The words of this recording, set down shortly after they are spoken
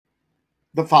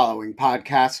The following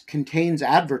podcast contains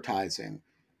advertising.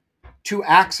 To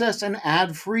access an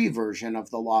ad-free version of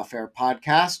the Lawfare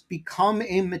podcast, become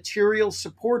a material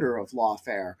supporter of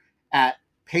Lawfare at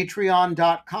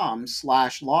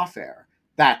patreon.com/lawfare.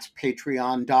 That's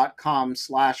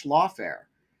patreon.com/lawfare.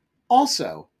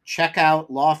 Also, check out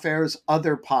Lawfare's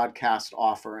other podcast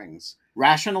offerings: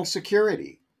 Rational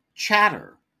Security,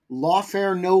 Chatter,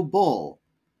 Lawfare No Bull,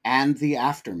 and The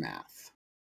Aftermath.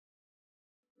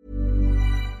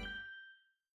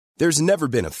 There's never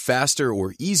been a faster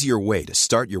or easier way to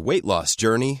start your weight loss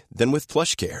journey than with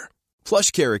PlushCare.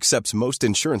 PlushCare accepts most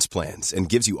insurance plans and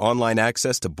gives you online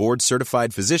access to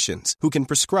board-certified physicians who can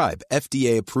prescribe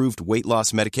FDA-approved weight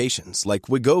loss medications like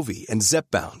Wegovy and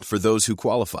Zepbound for those who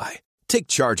qualify. Take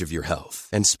charge of your health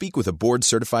and speak with a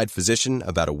board-certified physician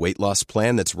about a weight loss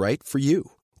plan that's right for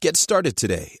you. Get started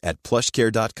today at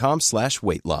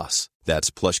plushcare.com/weight loss.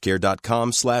 That's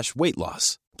plushcare.com/weight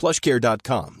loss.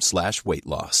 plushcare.com/weight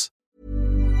loss.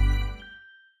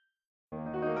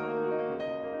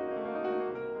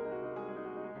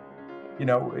 You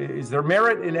know, is there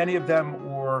merit in any of them,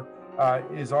 or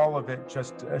is all of it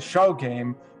just a shell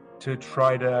game to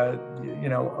try to,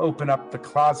 open up the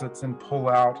closets and pull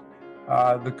out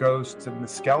the ghosts and the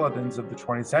skeletons of the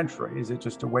 20th century? Is it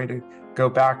just a way to go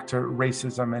back to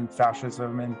racism and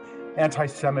fascism and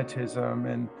anti-Semitism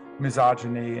and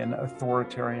misogyny and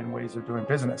authoritarian ways of doing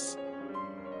business?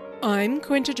 I'm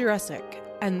Quinta Jurecic,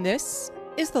 and this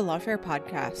is the Lawfare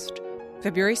Podcast,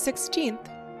 February 16th,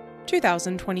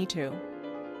 2022.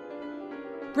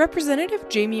 Representative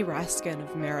Jamie Raskin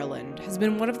of Maryland has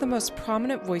been one of the most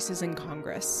prominent voices in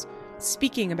Congress,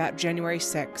 speaking about January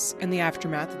 6th and the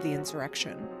aftermath of the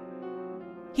insurrection.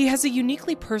 He has a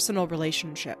uniquely personal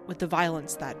relationship with the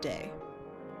violence that day.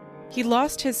 He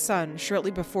lost his son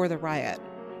shortly before the riot,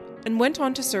 and went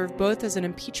on to serve both as an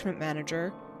impeachment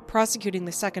manager, prosecuting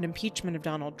the second impeachment of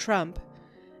Donald Trump,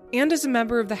 and as a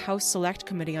member of the House Select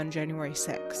Committee on January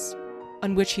 6th,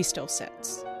 on which he still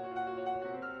sits.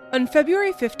 On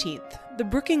February 15th, the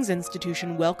Brookings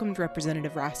Institution welcomed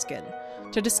Representative Raskin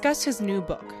to discuss his new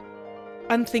book,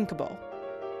 Unthinkable: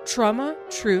 Trauma,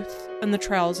 Truth, and the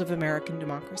Trials of American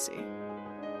Democracy.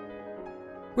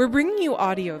 We're bringing you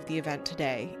audio of the event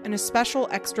today in a special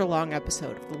extra-long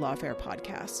episode of the Lawfare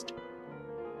Podcast.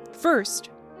 First,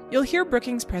 you'll hear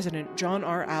Brookings President John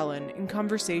R. Allen in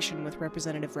conversation with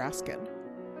Representative Raskin.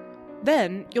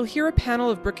 Then, you'll hear a panel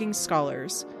of Brookings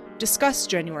scholars discuss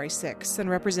January 6th and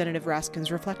Representative Raskin's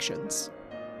reflections.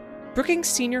 Brookings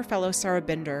Senior Fellow Sarah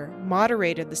Binder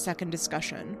moderated the second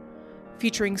discussion,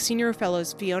 featuring Senior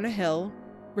Fellows Fiona Hill,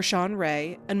 Rashawn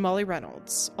Ray, and Molly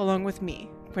Reynolds, along with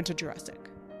me, Quinta Jurecic.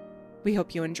 We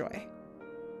hope you enjoy.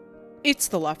 It's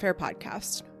the Lawfare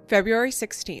Podcast, February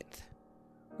 16th.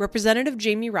 Representative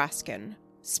Jamie Raskin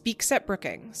speaks at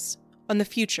Brookings on the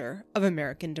future of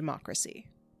American democracy.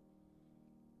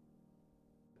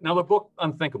 Now, the book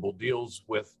Unthinkable deals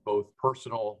with both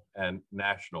personal and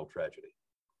national tragedy.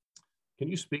 Can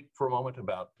you speak for a moment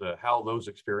about how those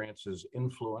experiences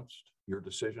influenced your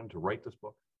decision to write this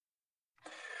book?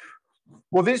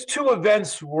 Well, these two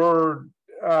events were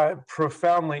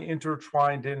profoundly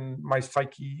intertwined in my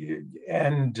psyche.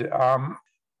 And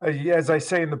as I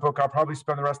say in the book, I'll probably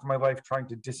spend the rest of my life trying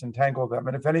to disentangle them.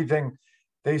 And if anything,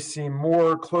 they seem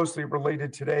more closely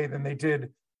related today than they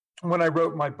did when I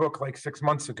wrote my book like 6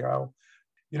 months ago.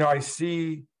 I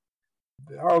see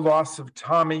our loss of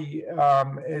Tommy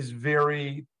as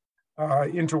very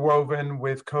interwoven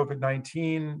with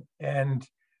COVID-19 and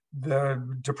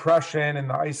the depression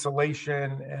and the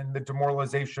isolation and the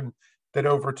demoralization that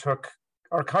overtook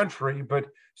our country, but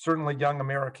certainly young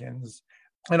Americans.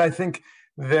 And I think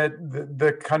that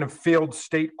the kind of failed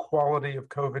state quality of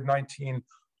COVID-19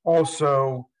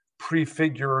 also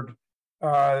prefigured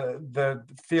the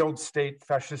failed state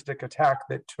fascistic attack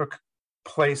that took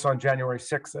place on January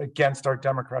 6th against our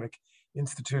democratic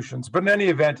institutions. But in any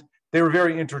event, they were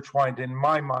very intertwined in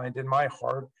my mind, in my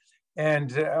heart.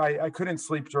 And I couldn't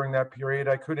sleep during that period.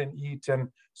 I couldn't eat.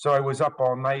 And so I was up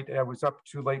all night. I was up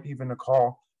too late even to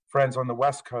call friends on the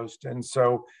West Coast. And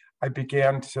so I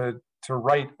began to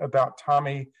write about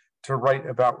Tommy, to write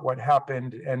about what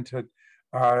happened, and to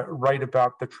write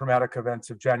about the traumatic events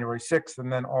of January 6th,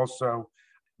 and then also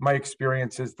my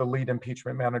experience as the lead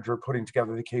impeachment manager putting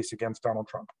together the case against Donald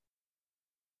Trump.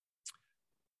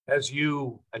 As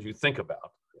you think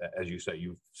about, as you say,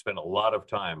 you've spent a lot of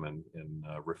time in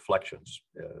reflections,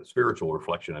 spiritual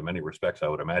reflection in many respects, I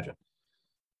would imagine.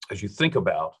 As you think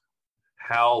about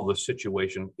how the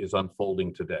situation is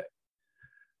unfolding today,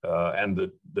 and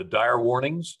the dire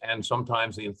warnings and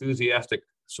sometimes the enthusiastic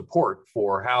support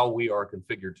for how we are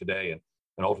configured today, and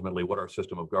and ultimately what our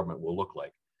system of government will look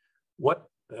like. What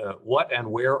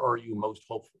and where are you most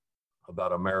hopeful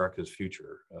about America's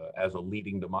future as a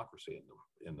leading democracy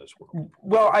in this world?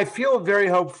 Well, I feel very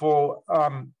hopeful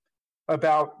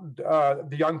about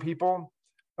the young people.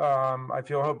 I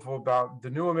feel hopeful about the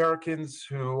new Americans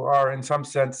who are, in some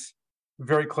sense,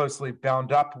 very closely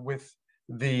bound up with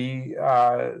the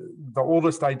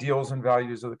oldest ideals and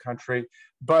values of the country.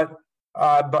 But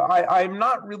I'm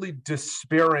not really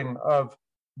despairing of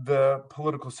the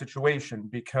political situation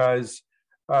because,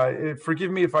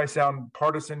 forgive me if I sound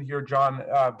partisan here, John,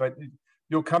 but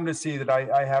you'll come to see that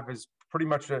I have as pretty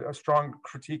much a strong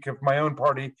critique of my own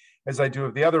party as I do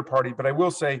of the other party. But I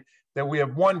will say that we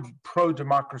have one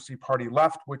pro-democracy party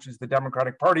left, which is the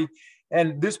Democratic Party,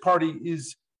 and this party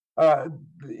is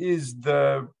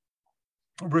the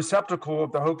receptacle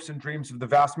of the hopes and dreams of the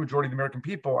vast majority of the American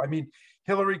people. I mean,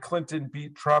 Hillary Clinton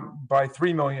beat Trump by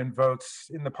 3 million votes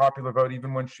in the popular vote,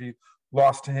 even when she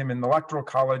lost to him in the Electoral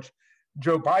College.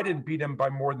 Joe Biden beat him by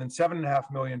more than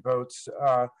 7.5 million votes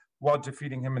while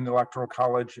defeating him in the Electoral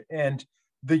College. And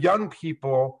the young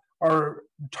people are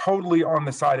totally on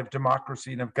the side of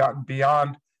democracy and have gotten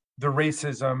beyond the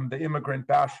racism, the immigrant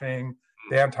bashing,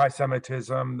 the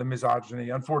anti-Semitism, the misogyny.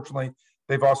 Unfortunately,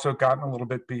 they've also gotten a little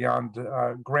bit beyond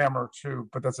grammar too,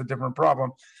 but that's a different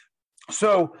problem.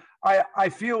 So I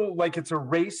feel like it's a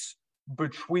race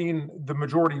between the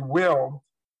majority will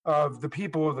of the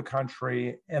people of the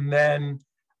country and then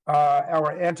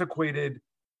our antiquated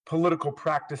political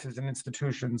practices and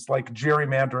institutions like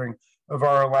gerrymandering of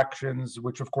our elections,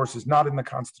 which of course is not in the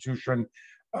Constitution,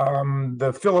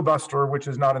 the filibuster, which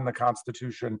is not in the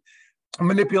Constitution,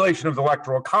 manipulation of the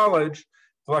Electoral College.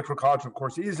 The Electoral College, of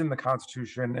course, is in the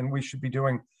Constitution, and we should be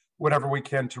doing whatever we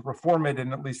can to reform it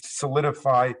and at least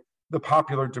solidify the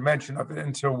popular dimension of it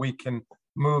until we can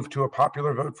move to a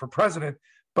popular vote for president.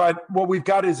 But what we've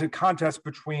got is a contest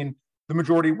between the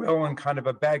majority will and kind of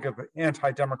a bag of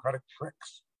anti-democratic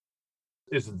tricks.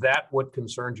 Is that what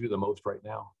concerns you the most right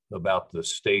now about the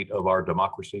state of our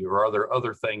democracy? Or are there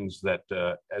other things that,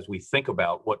 as we think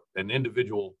about what an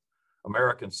individual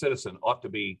American citizen ought to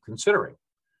be considering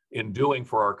in doing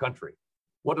for our country,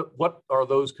 what are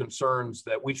those concerns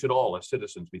that we should all as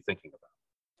citizens be thinking about?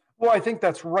 Well, I think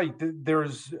that's right.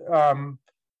 There's,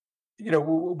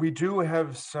 we do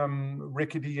have some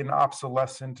rickety and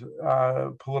obsolescent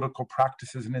political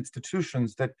practices and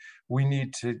institutions that we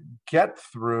need to get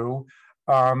through.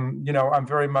 I'm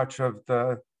very much of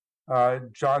the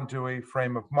John Dewey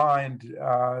frame of mind.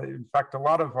 In fact, a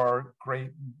lot of our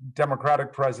great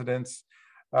Democratic presidents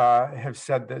have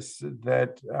said this,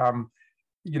 that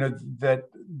that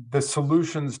the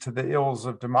solutions to the ills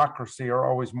of democracy are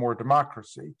always more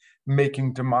democracy,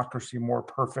 making democracy more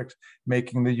perfect,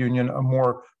 making the union a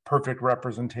more perfect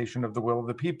representation of the will of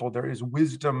the people. There is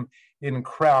wisdom in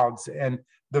crowds, and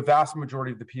the vast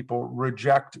majority of the people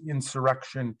reject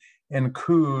insurrection and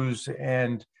coups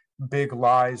and big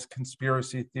lies,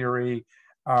 conspiracy theory,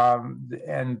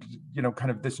 and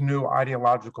kind of this new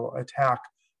ideological attack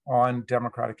on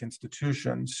democratic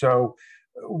institutions. So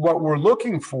what we're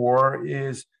looking for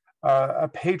is a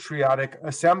patriotic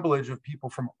assemblage of people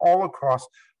from all across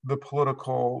the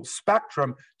political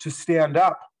spectrum to stand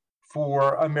up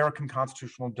for American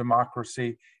constitutional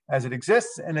democracy as it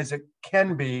exists and as it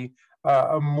can be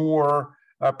a more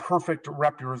perfect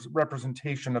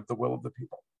representation of the will of the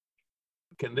people.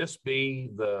 Can this be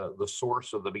the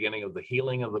source of the beginning of the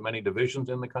healing of the many divisions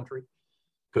in the country?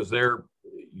 Because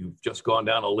you've just gone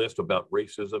down a list about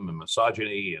racism and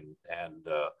misogyny and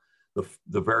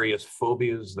the various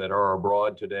phobias that are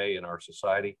abroad today in our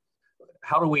society.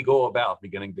 How do we go about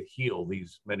beginning to heal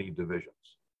these many divisions?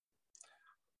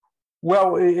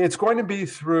 Well, it's going to be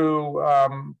through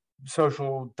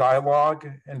social dialogue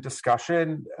and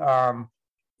discussion.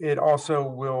 It also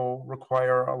will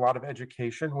require a lot of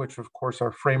education, which of course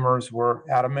our framers were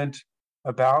adamant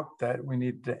about, that we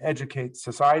need to educate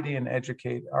society and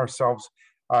educate ourselves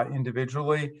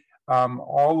individually.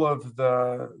 All of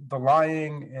the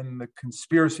lying and the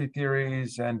conspiracy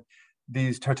theories and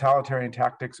these totalitarian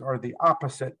tactics are the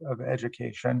opposite of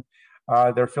education.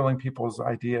 They're filling people's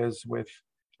heads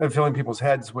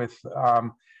with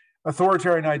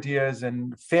authoritarian ideas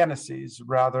and fantasies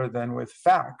rather than with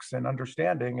facts and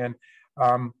understanding. And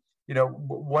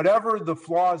whatever the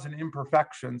flaws and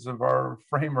imperfections of our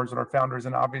framers and our founders,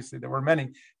 and obviously there were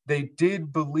many, they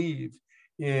did believe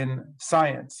in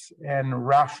science and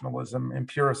rationalism,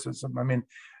 empiricism. I mean,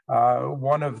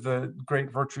 one of the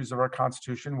great virtues of our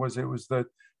Constitution was it was the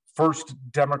first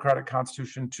democratic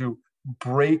constitution to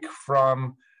break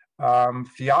from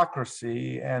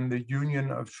theocracy and the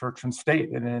union of church and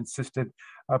state, and it insisted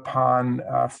upon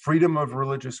freedom of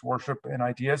religious worship and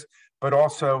ideas, but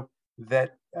also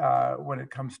that when it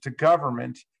comes to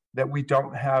government, that we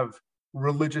don't have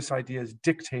religious ideas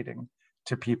dictating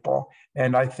to people.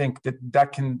 And I think that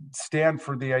that can stand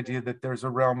for the idea that there's a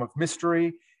realm of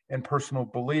mystery and personal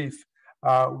belief,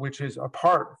 which is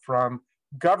apart from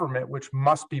government, which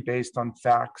must be based on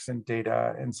facts and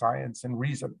data and science and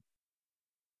reason.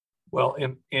 Well,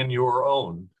 in your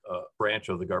own branch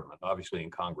of the government, obviously in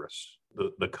Congress,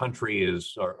 the country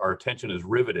is, our attention is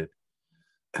riveted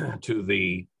to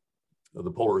the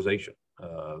polarization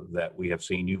that we have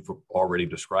seen. You've already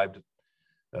described it,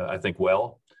 I think,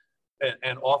 well,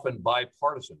 and often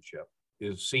bipartisanship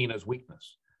is seen as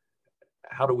weakness.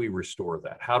 How do we restore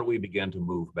that? How do we begin to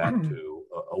move back to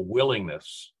a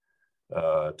willingness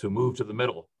to move to the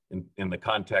middle in the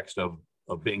context of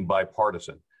being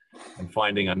bipartisan and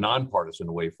finding a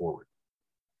nonpartisan way forward?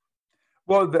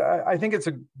 Well, I think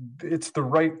it's the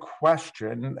right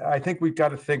question. I think we've got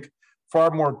to think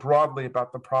far more broadly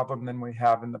about the problem than we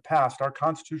have in the past. Our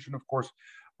Constitution, of course,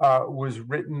 was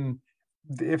written,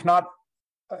 if not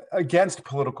against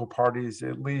political parties,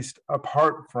 at least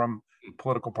apart from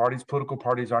political parties. Political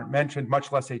parties aren't mentioned,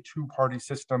 much less a two-party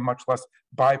system, much less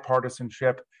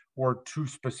bipartisanship or two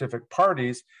specific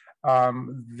parties.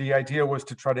 The idea was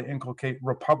to try to inculcate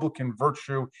Republican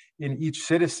virtue in each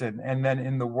citizen and then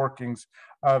in the workings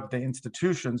of the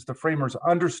institutions. The framers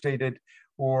understated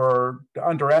or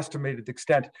underestimated the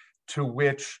extent to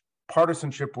which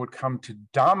partisanship would come to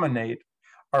dominate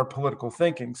our political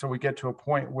thinking. So we get to a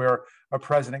point where a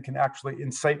president can actually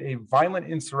incite a violent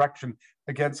insurrection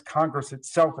against Congress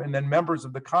itself, and then members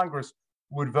of the Congress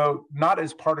would vote not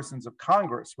as partisans of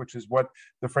Congress, which is what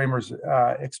the framers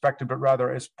expected, but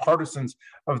rather as partisans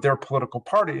of their political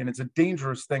party. And it's a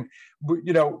dangerous thing.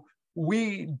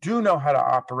 We do know how to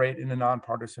operate in a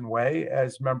nonpartisan way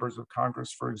as members of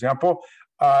Congress, for example.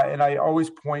 And I always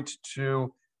point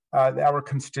to our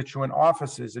constituent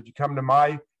offices. If you come to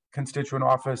my constituent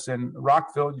office in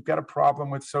Rockville, you've got a problem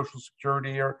with Social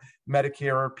Security or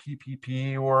Medicare or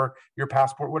PPP or your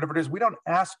passport, whatever it is. We don't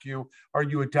ask you, are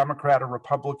you a Democrat, a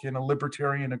Republican, a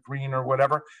Libertarian, a Green, or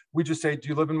whatever. We just say, do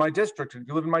you live in my district? If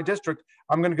you live in my district,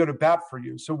 I'm going to go to bat for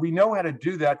you. So we know how to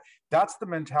do that. That's the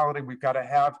mentality we've got to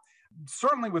have,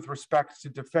 certainly with respect to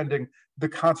defending the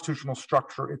constitutional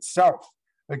structure itself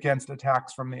against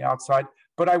attacks from the outside.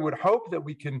 But I would hope that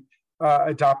we can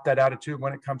adopt that attitude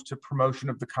when it comes to promotion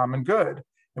of the common good.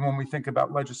 And when we think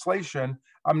about legislation,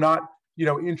 I'm not,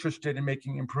 interested in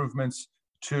making improvements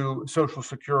to Social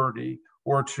Security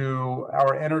or to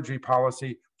our energy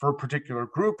policy for a particular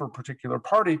group or particular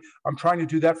party. I'm trying to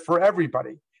do that for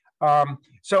everybody.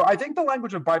 So I think the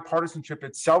language of bipartisanship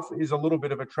itself is a little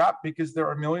bit of a trap, because there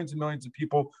are millions and millions of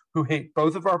people who hate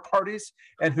both of our parties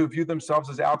and who view themselves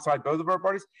as outside both of our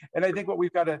parties. And I think what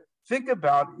we've got to think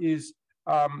about is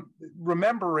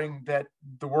remembering that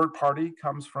the word party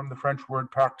comes from the French word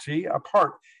parti, a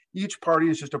part. Each party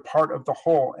is just a part of the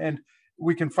whole. And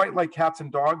we can fight like cats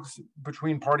and dogs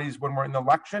between parties when we're in the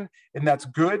election, and that's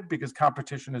good because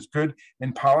competition is good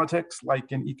in politics,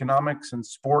 like in economics and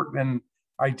sport and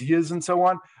ideas and so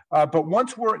on. But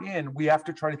once we're in, we have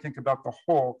to try to think about the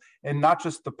whole and not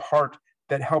just the part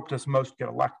that helped us most get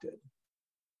elected.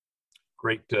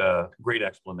 Great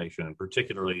explanation, and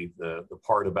particularly the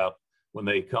part about when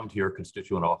they come to your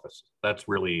constituent office. That's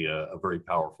really a very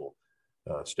powerful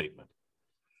statement.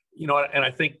 And I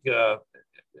think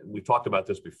we've talked about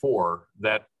this before,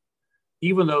 that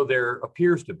even though there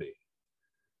appears to be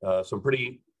some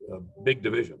pretty big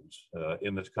divisions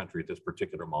in this country at this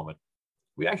particular moment,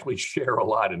 we actually share a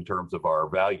lot in terms of our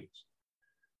values.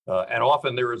 And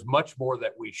often there is much more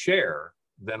that we share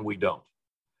than we don't.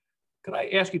 Could I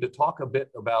ask you to talk a bit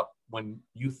about, when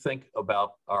you think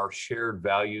about our shared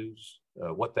values,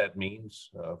 what that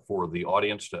means for the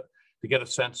audience to get a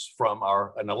sense from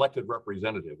an elected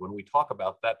representative when we talk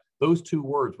about those two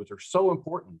words, which are so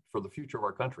important for the future of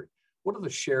our country? What are the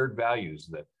shared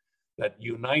values that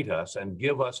unite us and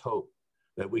give us hope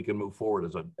that we can move forward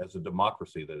as a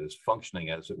democracy that is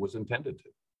functioning as it was intended to?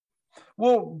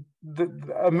 Well, the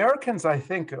Americans, I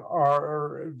think,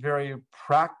 are very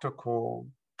practical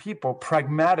people,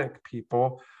 pragmatic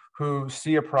people who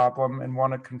see a problem and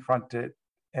want to confront it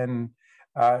and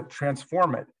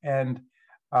transform it. And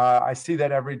I see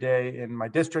that every day in my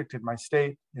district, in my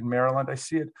state, in Maryland. I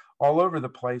see it all over the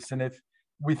place. And if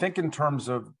we think in terms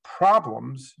of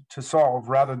problems to solve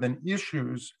rather than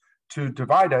issues to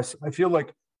divide us, I feel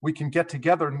like we can get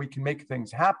together and we can make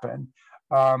things happen.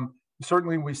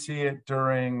 Certainly we see it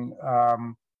during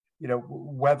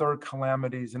weather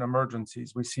calamities and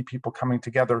emergencies. We see people coming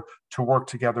together to work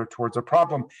together towards a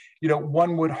problem.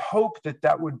 One would hope that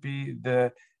that would be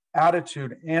the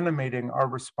attitude animating our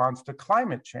response to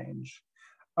climate change.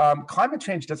 Climate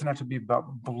change doesn't have to be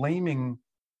about blaming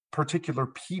particular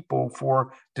people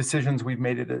for decisions we've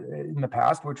made in the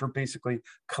past, which are basically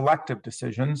collective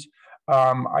decisions.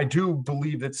 I do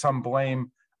believe that some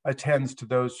blame attends to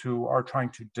those who are trying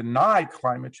to deny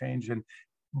climate change and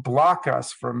block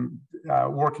us from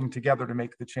working together to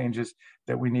make the changes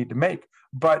that we need to make.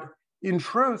 But in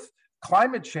truth,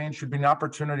 climate change should be an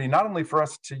opportunity not only for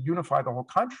us to unify the whole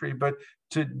country, but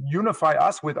to unify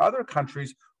us with other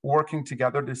countries working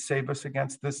together to save us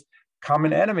against this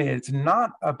common enemy. It's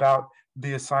not about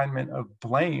the assignment of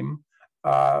blame,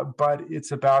 but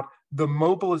it's about the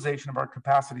mobilization of our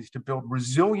capacities to build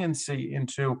resiliency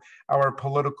into our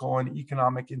political and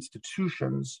economic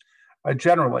institutions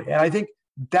generally. And I think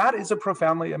that is a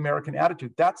profoundly American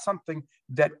attitude. That's something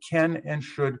that can and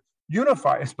should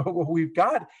unify us. But what we've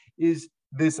got is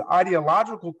this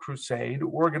ideological crusade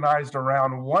organized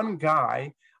around one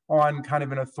guy on kind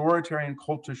of an authoritarian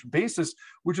cultish basis,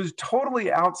 which is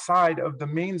totally outside of the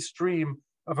mainstream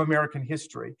of American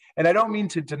history. And I don't mean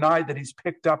to deny that he's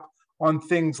picked up on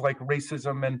things like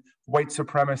racism and white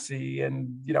supremacy and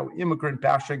immigrant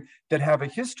bashing that have a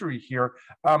history here.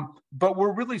 But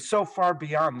we're really so far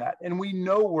beyond that. And we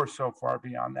know we're so far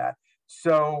beyond that.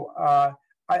 So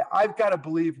I've got to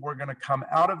believe we're going to come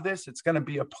out of this. It's going to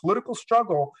be a political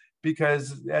struggle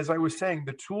because, as I was saying,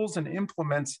 the tools and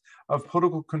implements of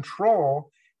political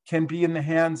control can be in the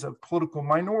hands of political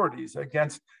minorities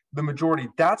against the majority.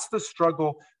 That's the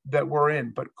struggle that we're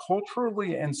in. But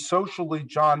culturally and socially,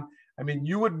 John, I mean,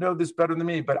 you would know this better than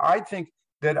me, but I think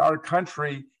that our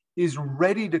country is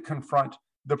ready to confront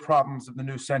the problems of the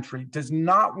new century, does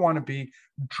not want to be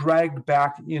dragged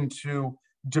back into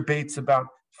debates about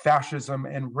fascism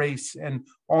and race and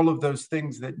all of those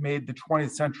things that made the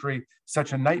 20th century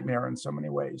such a nightmare in so many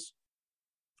ways.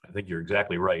 I think you're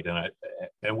exactly right.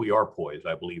 And we are poised,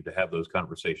 I believe, to have those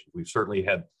conversations. We've certainly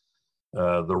had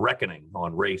the reckoning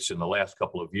on race in the last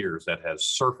couple of years that has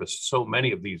surfaced so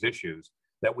many of these issues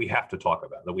that we have to talk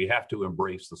about, that we have to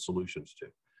embrace the solutions to.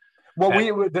 Well,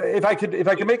 if I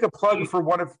could make a plug for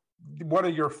one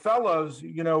of your fellows,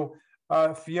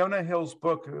 Fiona Hill's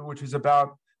book, which is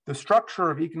about the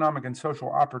structure of economic and social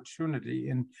opportunity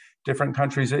in different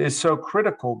countries, is so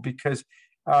critical because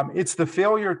it's the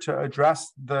failure to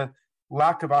address the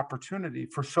lack of opportunity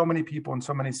for so many people in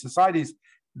so many societies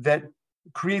that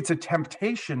creates a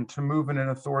temptation to move in an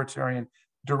authoritarian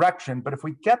direction. But if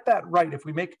we get that right, if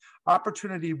we make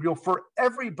opportunity real for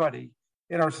everybody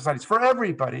in our societies, for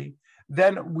everybody,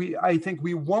 then I think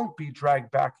we won't be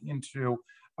dragged back into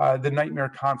the nightmare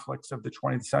conflicts of the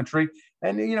 20th century.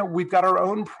 And, we've got our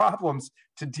own problems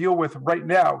to deal with right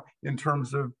now in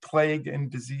terms of plague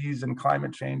and disease and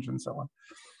climate change and so on.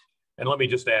 And let me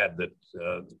just add that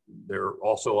they're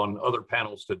also on other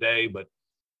panels today, but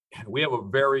we have a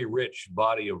very rich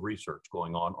body of research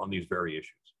going on these very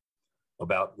issues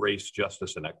about race,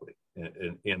 justice, and equity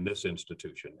in this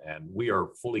institution. And we are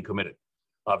fully committed,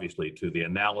 obviously, to the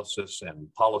analysis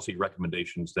and policy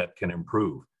recommendations that can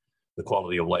improve the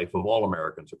quality of life of all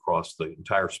Americans across the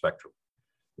entire spectrum.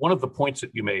 One of the points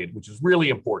that you made, which is really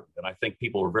important, and I think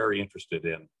people are very interested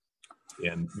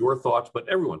in your thoughts, but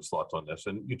everyone's thoughts on this,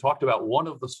 and you talked about one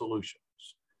of the solutions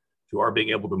to our being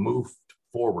able to move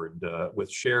forward with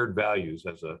shared values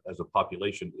as a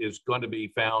population is going to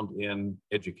be found in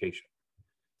education.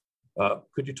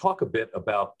 Could you talk a bit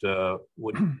about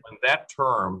when that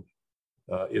term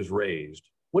is raised,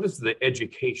 what is the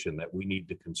education that we need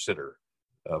to consider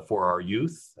for our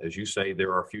youth? As you say,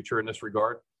 they're our future in this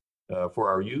regard. For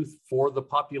our youth, for the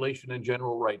population in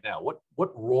general right now,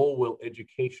 what role will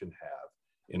education have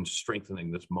in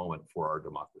strengthening this moment for our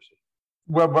democracy?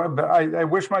 Well, I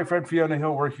wish my friend Fiona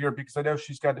Hill were here because I know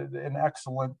she's got an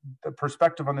excellent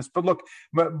perspective on this. But look,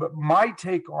 my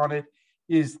take on it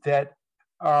is that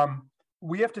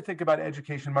we have to think about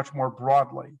education much more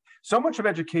broadly. So much of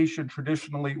education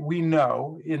traditionally, we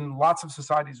know, in lots of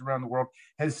societies around the world,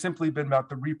 has simply been about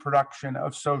the reproduction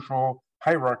of social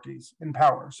hierarchies in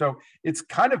power. So it's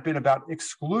kind of been about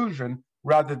exclusion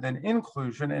rather than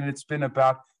inclusion, and it's been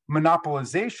about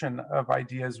monopolization of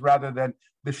ideas rather than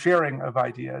the sharing of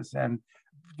ideas and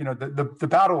the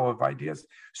battle of ideas.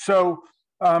 So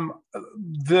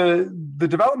the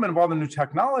development of all the new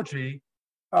technology,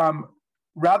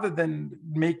 rather than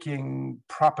making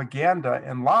propaganda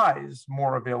and lies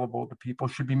more available to people,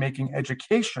 should be making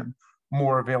education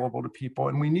more available to people.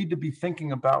 And we need to be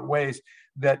thinking about ways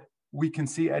that we can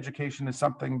see education as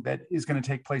something that is going to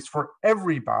take place for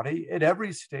everybody at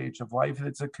every stage of life.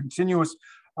 It's a continuous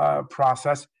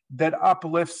process that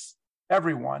uplifts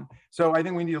everyone. So I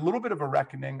think we need a little bit of a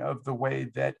reckoning of the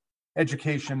way that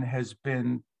education has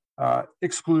been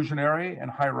exclusionary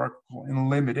and hierarchical and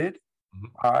limited,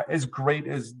 as great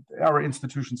as our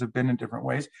institutions have been in different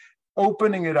ways,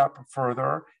 opening it up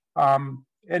further and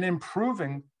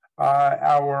improving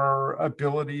our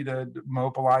ability to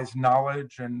mobilize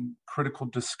knowledge and critical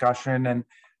discussion and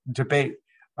debate.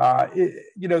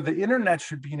 The internet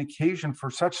should be an occasion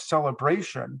for such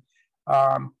celebration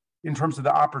in terms of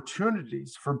the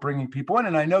opportunities for bringing people in.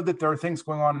 And I know that there are things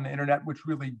going on the internet which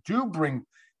really do bring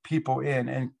people in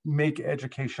and make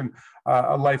education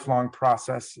a lifelong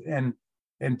process and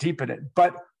deepen it.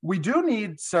 But we do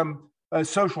need some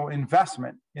social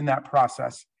investment in that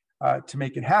process to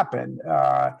make it happen.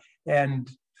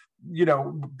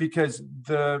 Because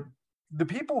the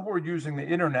people who are using the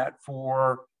internet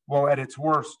for, well, at its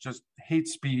worst, just hate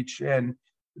speech and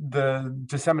the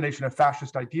dissemination of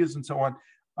fascist ideas and so on,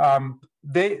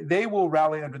 they will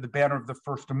rally under the banner of the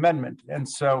First Amendment. And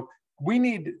so we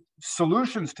need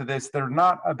solutions to this that are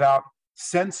not about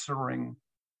censoring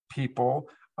people,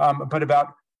 but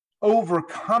about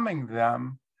overcoming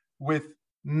them with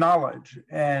knowledge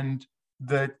and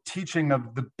the teaching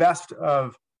of the best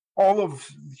of all of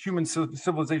human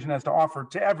civilization has to offer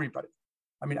to everybody.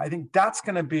 I mean, I think that's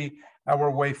going to be our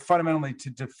way fundamentally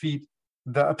to defeat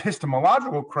the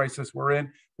epistemological crisis we're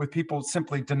in, with people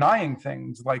simply denying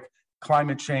things like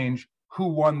climate change, who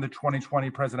won the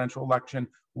 2020 presidential election,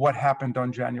 what happened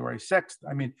on January 6th.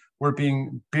 I mean, we're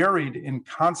being buried in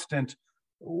constant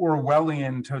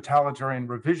Orwellian totalitarian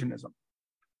revisionism.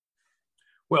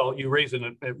 Well, you raise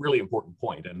a really important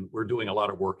point, and we're doing a lot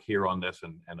of work here on this,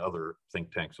 and other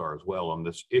think tanks are as well, on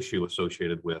this issue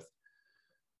associated with,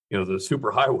 the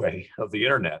superhighway of the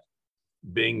internet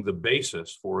being the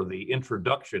basis for the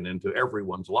introduction into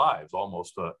everyone's lives,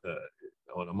 almost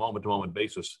on a moment-to-moment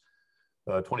basis,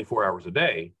 24 hours a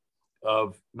day,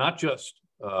 of not just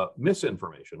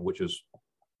misinformation, which is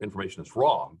information that's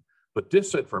wrong, but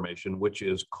disinformation, which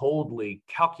is coldly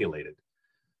calculated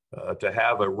to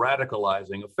have a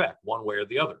radicalizing effect one way or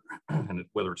the other, and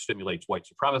whether it stimulates white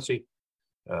supremacy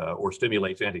or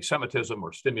stimulates anti-Semitism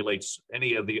or stimulates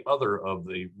any of the other of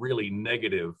the really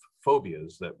negative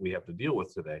phobias that we have to deal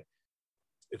with today.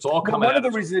 It's all coming. One of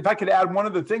the reasons, if I could add one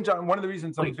other thing, John, one of the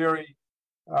reasons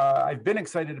I've been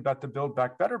excited about the Build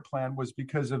Back Better plan was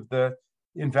because of the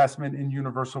investment in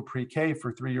universal pre-K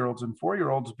for 3-year-olds and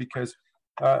 4-year-olds, because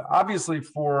obviously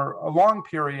for a long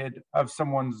period of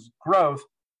someone's growth,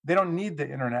 they don't need the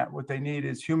internet. What they need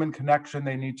is human connection.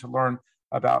 They need to learn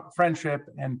about friendship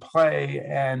and play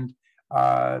and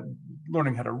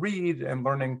learning how to read and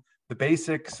learning the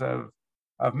basics of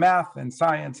math and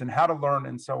science and how to learn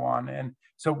and so on. And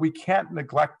so we can't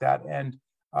neglect that. And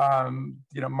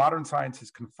modern science has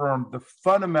confirmed the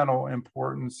fundamental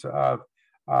importance of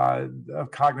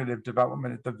cognitive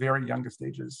development at the very youngest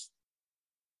ages.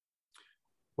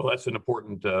 Well, that's an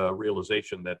important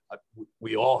realization that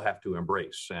we all have to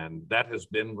embrace. And that has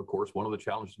been, of course, one of the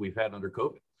challenges we've had under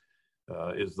COVID,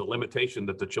 is the limitation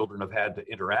that the children have had to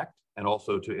interact and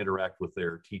also to interact with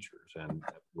their teachers. And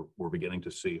we're beginning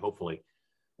to see, hopefully,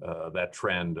 that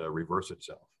trend reverse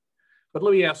itself. But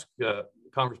let me ask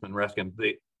Congressman Raskin,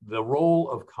 the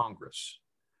role of Congress,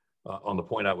 on the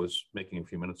point I was making a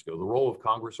few minutes ago, the role of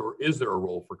Congress, or is there a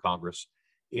role for Congress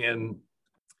in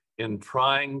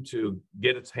trying to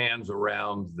get its hands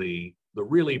around the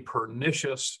really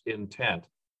pernicious intent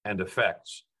and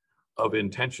effects of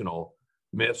intentional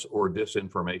mis or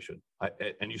disinformation?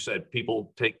 And you said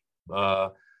people take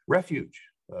refuge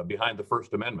behind the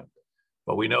First Amendment,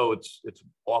 but we know it's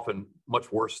often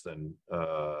much worse than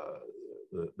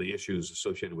the issues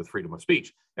associated with freedom of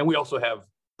speech. And we also have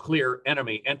clear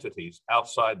enemy entities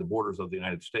outside the borders of the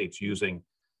United States using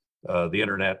the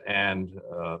internet and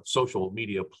social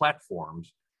media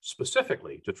platforms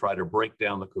specifically to try to break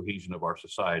down the cohesion of our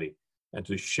society and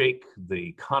to shake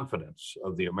the confidence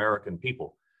of the American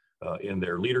people in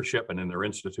their leadership and in their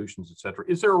institutions, et cetera.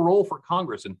 Is there a role for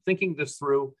Congress in thinking this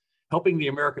through, helping the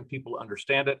American people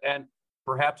understand it, and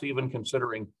perhaps even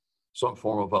considering some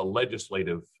form of a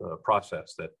legislative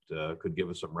process that could give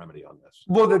us some remedy on this?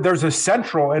 Well, there's a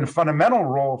central and fundamental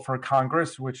role for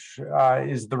Congress, which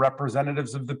is the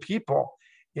representatives of the people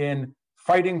in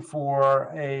fighting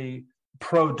for a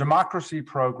pro-democracy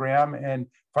program and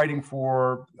fighting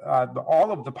for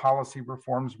all of the policy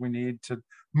reforms we need to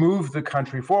move the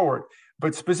country forward.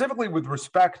 But specifically with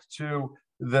respect to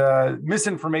the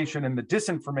misinformation and the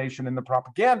disinformation and the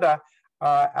propaganda,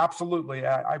 Absolutely.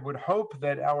 I would hope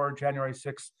that our January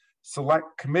 6th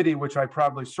Select Committee, which I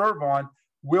proudly serve on,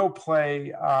 will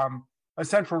play a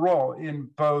central role in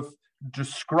both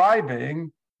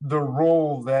describing the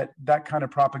role that that kind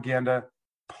of propaganda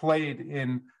played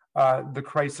in the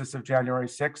crisis of January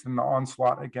 6th and the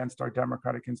onslaught against our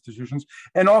democratic institutions,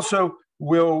 and also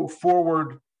will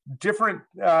forward different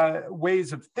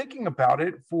ways of thinking about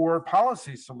it for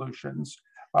policy solutions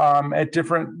at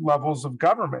different levels of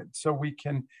government, so we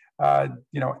can,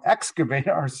 excavate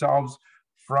ourselves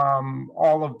from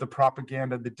all of the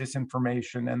propaganda, the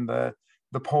disinformation, and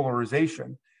the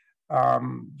polarization.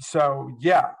 So,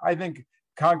 yeah, I think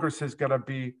Congress has got to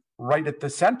be right at the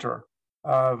center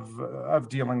of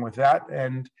dealing with that.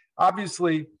 And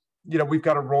obviously, we've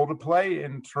got a role to play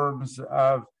in terms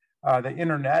of the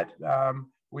internet.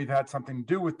 We've had something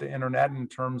to do with the internet in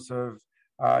terms of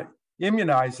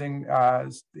immunizing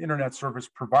internet service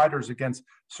providers against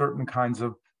certain kinds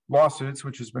of lawsuits,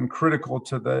 which has been critical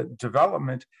to the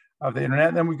development of the internet.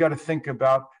 And then we've got to think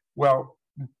about, well,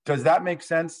 does that make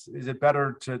sense? Is it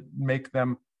better to make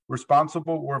them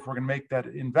responsible? Or if we're going to make that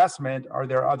investment, are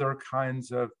there other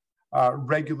kinds of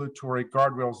regulatory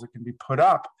guardrails that can be put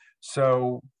up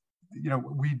so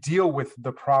we deal with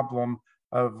the problem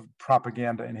of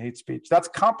propaganda and hate speech? That's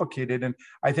complicated, and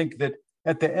I think that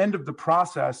at the end of the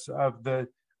process of the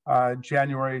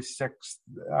January 6th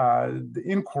the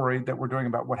inquiry that we're doing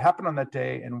about what happened on that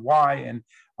day and why, and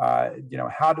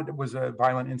how was a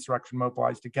violent insurrection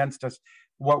mobilized against us,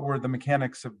 what were the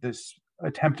mechanics of this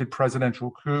attempted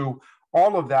presidential coup,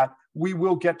 all of that, we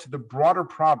will get to the broader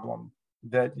problem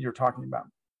that you're talking about.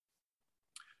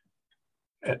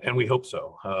 And we hope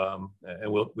so.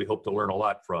 And we hope to learn a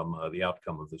lot from the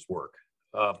outcome of this work.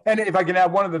 And if I can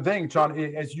add one other thing, John,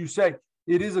 as you say,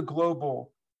 it is a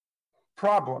global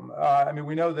problem.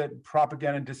 We know that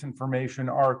propaganda and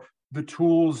disinformation are the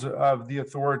tools of the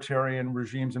authoritarian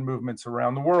regimes and movements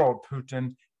around the world.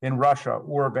 Putin in Russia,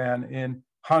 Orban in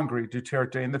Hungary,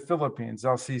 Duterte in the Philippines,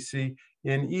 El-Sisi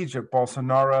in Egypt,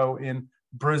 Bolsonaro in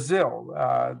Brazil,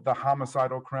 the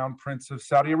homicidal crown prince of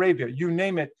Saudi Arabia, you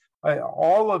name it.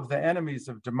 All of the enemies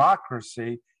of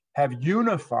democracy have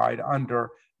unified under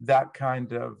that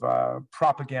kind of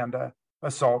propaganda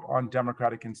assault on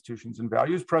democratic institutions and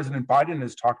values. President Biden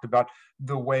has talked about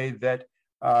the way that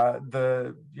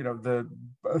the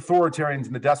authoritarians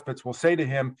and the despots will say to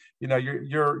him,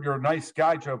 you're a nice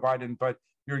guy, Joe Biden, but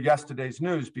you're yesterday's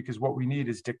news, because what we need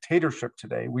is dictatorship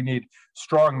today. We need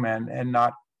strong men and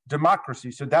not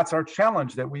democracy. So that's our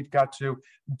challenge, that we've got to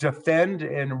defend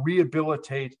and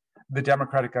rehabilitate the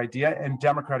democratic idea and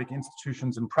democratic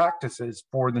institutions and practices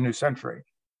for the new century.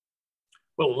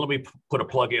 Well, let me put a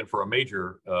plug in for a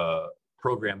major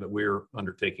program that we're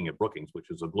undertaking at Brookings, which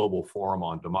is a global forum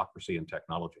on democracy and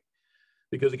technology,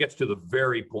 because it gets to the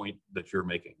very point that you're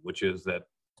making, which is that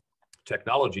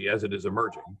technology, as it is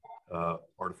emerging,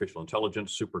 artificial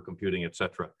intelligence, supercomputing, et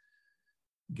cetera,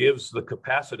 gives the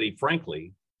capacity,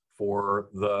 frankly, for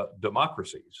the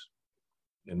democracies,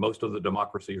 and most of the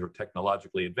democracies are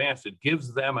technologically advanced, it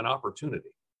gives them an opportunity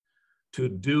to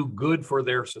do good for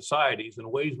their societies in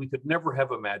ways we could never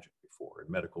have imagined before,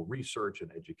 in medical research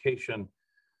and education,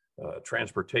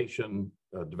 transportation,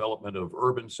 development of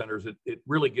urban centers. It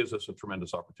really gives us a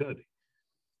tremendous opportunity.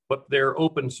 But they're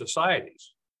open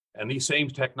societies, and these same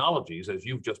technologies, as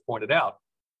you've just pointed out,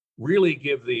 really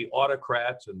give the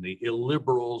autocrats and the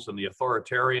illiberals and the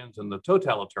authoritarians and the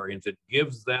totalitarians, it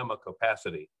gives them a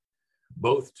capacity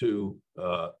both to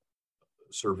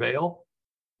surveil,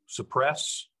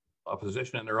 suppress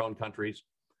opposition in their own countries,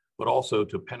 but also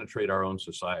to penetrate our own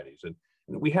societies. And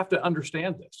we have to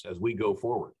understand this as we go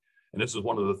forward. And this is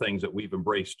one of the things that we've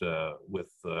embraced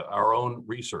with our own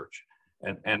research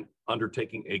and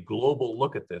undertaking a global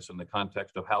look at this in the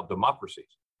context of how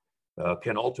democracies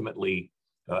can ultimately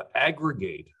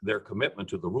aggregate their commitment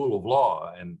to the rule of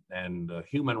law and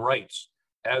human rights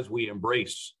as we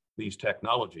embrace these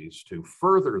technologies to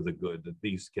further the good that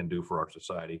these can do for our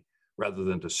society, rather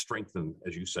than to strengthen,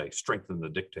 as you say, strengthen the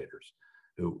dictators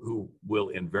who will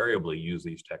invariably use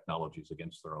these technologies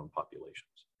against their own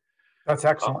populations. That's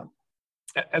excellent.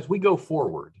 As we go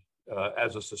forward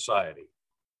as a society,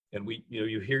 and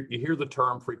you hear the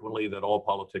term frequently that all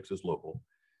politics is local.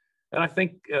 And I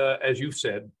think, as you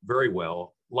said very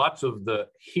well, lots of the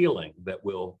healing that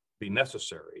will be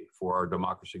necessary for our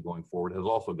democracy going forward has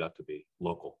also got to be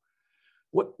local.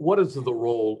 What is the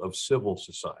role of civil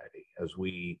society as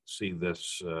we see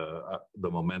this, the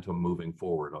momentum moving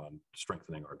forward on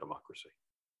strengthening our democracy?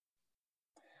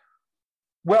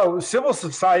 Well, civil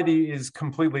society is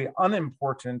completely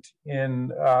unimportant in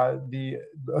the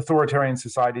authoritarian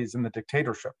societies and the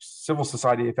dictatorships. Civil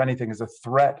society, if anything, is a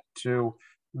threat to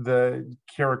the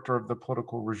character of the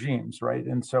political regimes, right?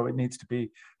 And so it needs to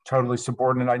be totally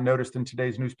subordinate. I noticed in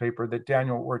today's newspaper that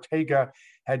Daniel Ortega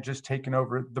had just taken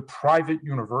over the private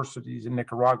universities in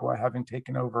Nicaragua, having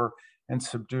taken over and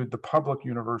subdued the public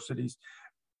universities.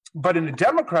 But in a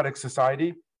democratic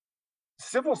society,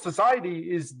 civil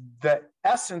society is the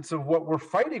essence of what we're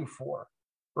fighting for,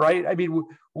 right? I mean,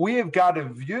 we have got to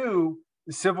view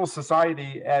civil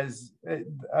society as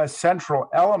a central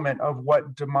element of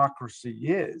what democracy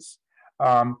is.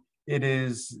 It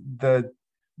is the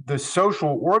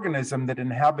social organism that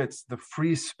inhabits the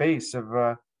free space of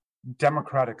a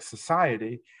democratic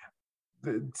society.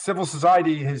 The civil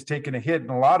society has taken a hit in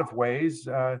a lot of ways,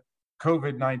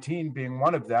 COVID-19 being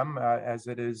one of them, as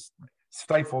it is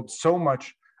stifled so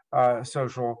much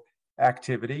social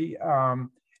activity.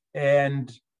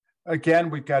 And again,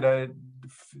 we've got to,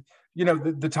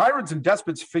 the tyrants and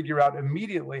despots figure out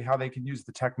immediately how they can use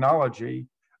the technology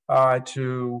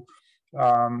to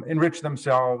enrich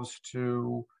themselves,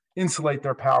 to insulate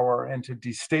their power, and to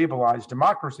destabilize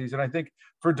democracies. And I think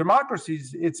for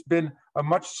democracies, it's been a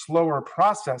much slower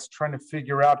process trying to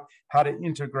figure out how to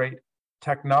integrate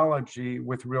technology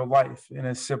with real life in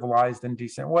a civilized and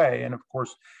decent way. And of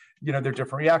course, there are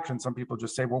different reactions. Some people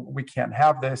just say, well, we can't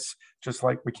have this, just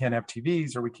like we can't have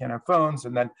TVs or we can't have phones.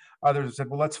 And then others said,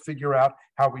 well, let's figure out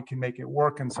how we can make it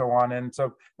work and so on. And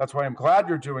so that's why I'm glad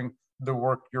you're doing the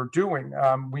work you're doing.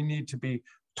 We need to be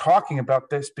talking about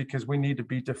this because we need to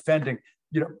be defending,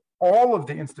 all of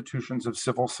the institutions of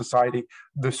civil society,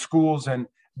 the schools and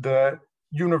the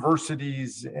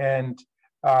universities and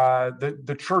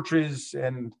the churches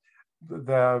and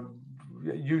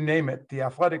you name it, the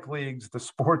athletic leagues, the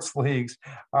sports leagues,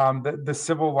 the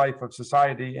civil life of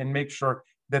society, and make sure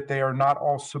that they are not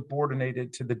all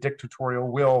subordinated to the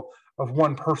dictatorial will of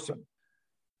one person.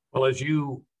 Well, as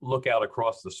you look out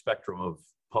across the spectrum of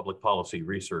public policy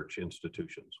research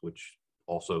institutions, which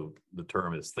also the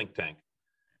term is think tank,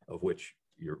 of which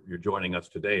you're joining us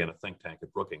today in a think tank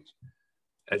at Brookings.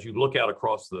 As you look out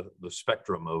across the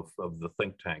spectrum of the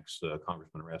think tanks,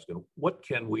 Congressman Raskin, what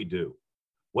can we do?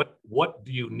 What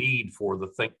do you need for the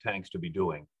think tanks to be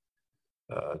doing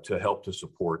to help to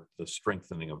support the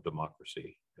strengthening of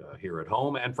democracy here at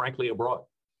home and frankly abroad?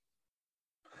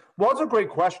 Well, it's a great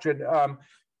question.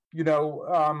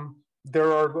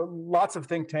 There are lots of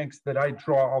think tanks that I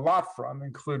draw a lot from,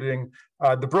 including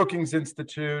the Brookings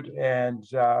Institute and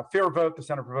Fair Vote, the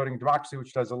Center for Voting and Democracy,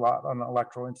 which does a lot on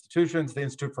electoral institutions, the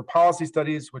Institute for Policy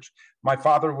Studies, which my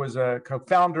father was a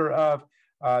co-founder of,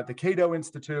 the Cato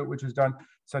Institute, which has done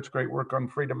such great work on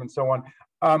freedom and so on.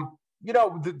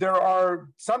 There are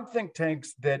some think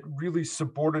tanks that really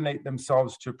subordinate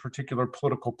themselves to particular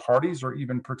political parties or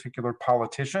even particular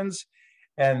politicians.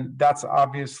 And that's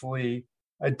obviously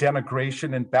a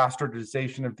denigration and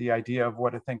bastardization of the idea of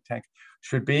what a think tank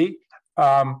should be.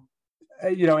 And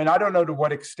I don't know to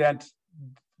what extent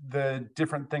the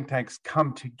different think tanks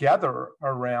come together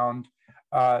around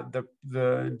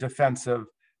the defense of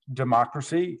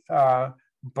democracy.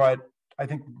 But I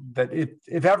think that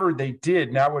if ever they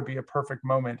did, now would be a perfect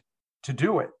moment to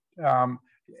do it.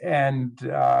 And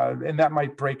that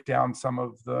might break down some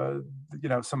of the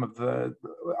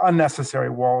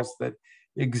unnecessary walls that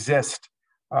exist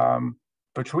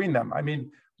between them. I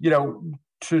mean,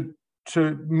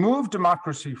 to move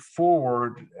democracy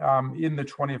forward in the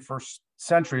 21st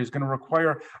century is going to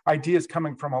require ideas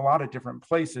coming from a lot of different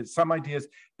places. Some ideas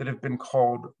that have been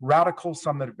called radical,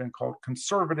 some that have been called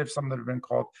conservative, some that have been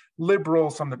called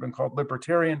liberal, some that have been called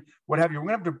libertarian, what have you. We're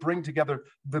going to have to bring together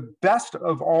the best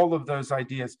of all of those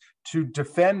ideas to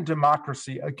defend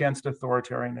democracy against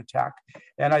authoritarian attack.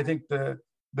 And I think the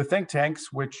think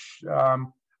tanks, which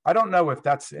I don't know if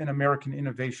that's an American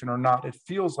innovation or not. It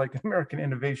feels like American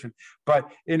innovation,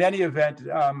 but in any event,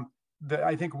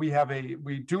 I think we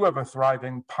do have a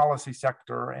thriving policy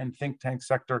sector and think tank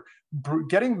sector.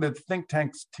 Getting the think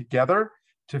tanks together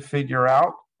to figure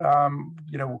out,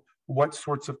 what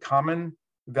sorts of common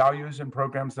values and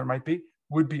programs there might be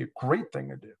would be a great thing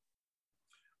to do.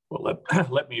 Well,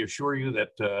 let me assure you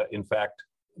that, in fact,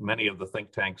 many of the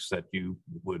think tanks that you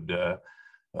would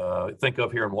think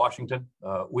of here in Washington,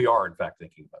 we are in fact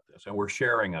thinking about this, and we're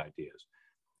sharing ideas.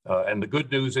 And the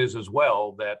good news is as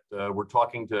well that we're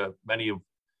talking to many of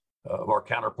our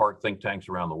counterpart think tanks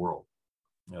around the world,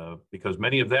 because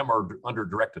many of them are under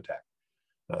direct attack,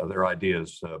 their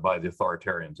ideas by the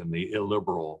authoritarians and the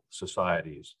illiberal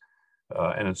societies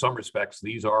And in some respects,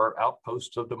 these are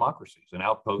outposts of democracies and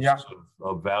outposts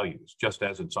of values, just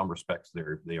as in some respects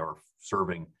they are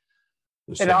serving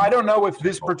the same. And I don't know if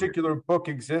this particular book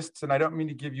exists, and I don't mean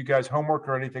to give you guys homework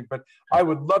or anything, but I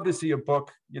would love to see a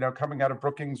book, coming out of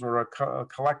Brookings or a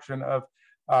collection of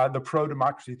the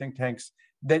pro-democracy think tanks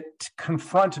that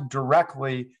confront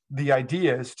directly the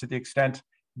ideas, to the extent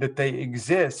that they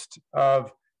exist,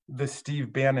 of the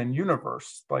Steve Bannon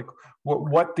universe, like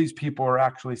what these people are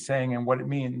actually saying and what it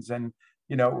means. And,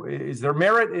 is there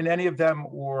merit in any of them,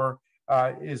 or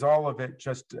is all of it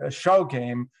just a shell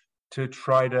game to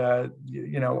try to,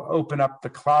 open up the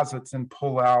closets and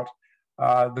pull out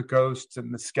the ghosts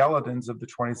and the skeletons of the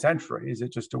 20th century? Is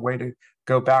it just a way to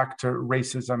go back to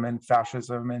racism and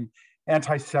fascism and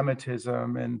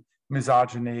anti-Semitism and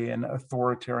misogyny and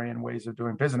authoritarian ways of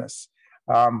doing business?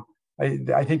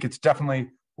 I think it's definitely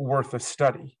worth a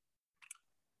study.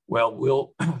 Well,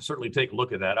 we'll certainly take a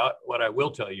look at that. What I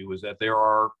will tell you is that there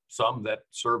are some that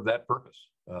serve that purpose,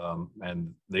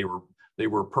 and they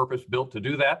were purpose built to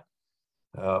do that,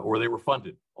 or they were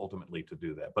funded ultimately to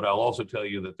do that. But I'll also tell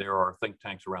you that there are think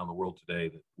tanks around the world today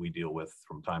that we deal with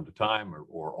from time to time,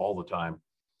 or all the time,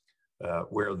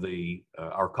 where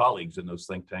our colleagues in those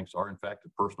think tanks are in fact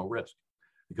at personal risk,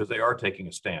 because they are taking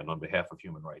a stand on behalf of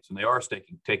human rights, and they are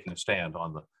taking a stand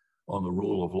on the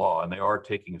rule of law, and they are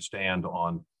taking a stand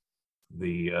on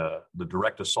the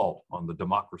direct assault on the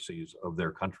democracies of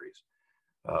their countries.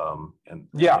 And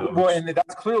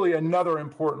that's clearly another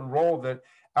important role that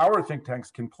our think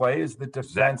tanks can play, is the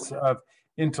defense of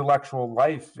intellectual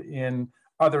life in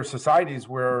other societies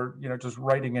where, just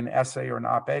writing an essay or an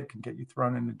op-ed can get you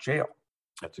thrown into jail.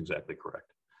 That's exactly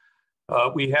correct.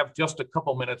 We have just a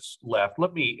couple minutes left.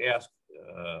 Let me ask,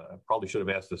 I probably should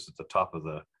have asked this at the top of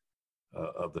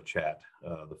the chat,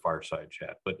 the fireside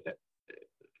chat, but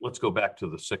let's go back to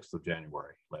the 6th of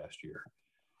January last year.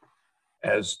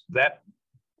 As that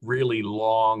really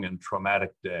long and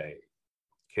traumatic day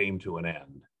came to an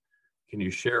end, can you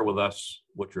share with us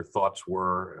what your thoughts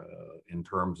were in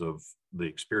terms of the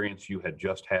experience you had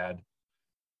just had,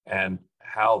 and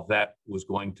how that was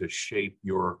going to shape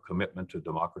your commitment to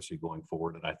democracy going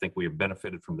forward? And I think we have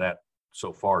benefited from that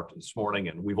so far this morning,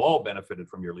 and we've all benefited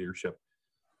from your leadership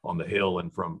on the Hill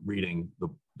and from reading the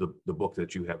book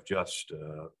that you have just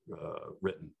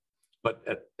written. But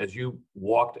as you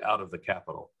walked out of the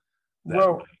Capitol that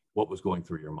night, what was going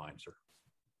through your mind, sir?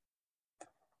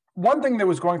 One thing that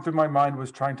was going through my mind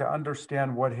was trying to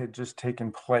understand what had just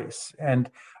taken place. And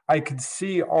I could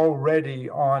see already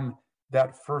on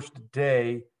that first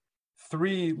day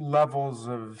 3 levels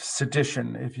of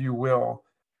sedition, if you will,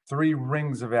 3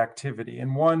 rings of activity.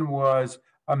 And one was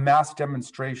a mass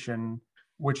demonstration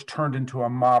which turned into a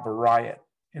mob riot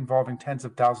involving tens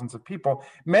of thousands of people,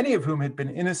 many of whom had been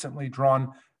innocently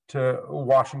drawn to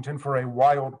Washington for a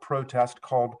wild protest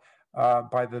called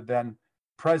by the then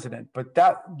president. But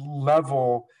that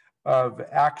level of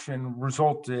action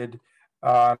resulted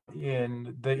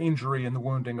in the injury and the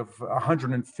wounding of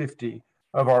 150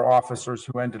 of our officers,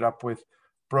 who ended up with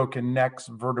broken necks,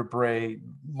 vertebrae,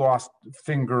 lost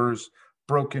fingers,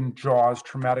 broken jaws,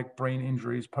 traumatic brain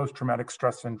injuries, post-traumatic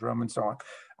stress syndrome, and so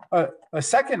on. A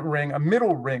second ring, a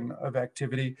middle ring of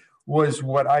activity, was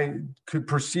what I could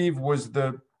perceive was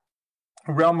the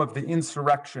realm of the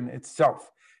insurrection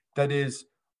itself. That is,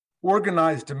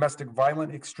 organized domestic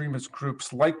violent extremist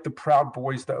groups like the Proud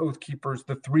Boys, the Oath Keepers,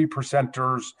 the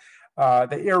 3%ers,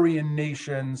 the Aryan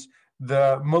Nations,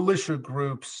 the militia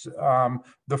groups,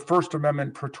 the First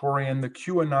Amendment Praetorian, the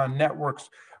QAnon networks,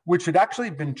 which had actually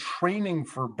been training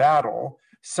for battle,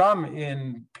 some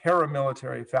in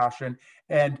paramilitary fashion,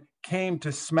 and came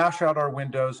to smash out our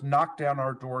windows, knock down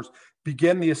our doors,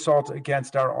 begin the assault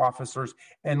against our officers,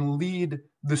 and lead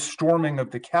the storming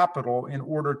of the Capitol in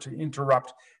order to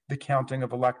interrupt the counting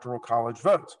of electoral college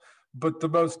votes. But the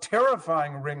most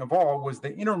terrifying ring of all was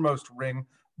the innermost ring,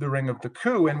 the ring of the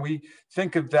coup. And we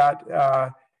think of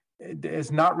that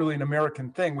as not really an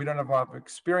American thing. We don't have a lot of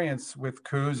experience with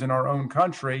coups in our own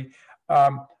country.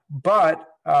 And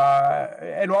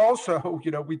also,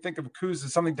 we think of coups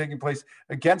as something taking place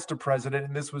against a president,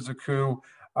 and this was a coup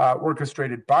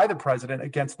orchestrated by the president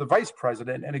against the vice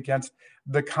president and against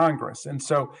the Congress. And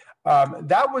so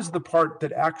that was the part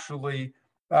that actually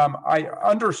I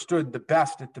understood the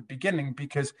best at the beginning,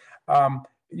 because I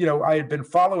had been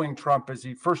following Trump as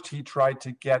he tried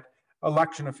to get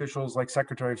election officials like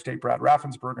Secretary of State Brad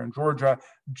Raffensperger in Georgia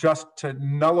just to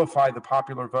nullify the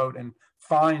popular vote and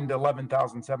find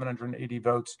 11,780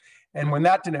 votes. And when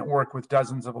that didn't work with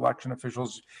dozens of election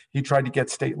officials, he tried to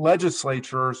get state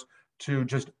legislatures to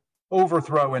just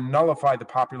overthrow and nullify the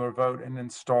popular vote and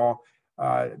install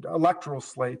electoral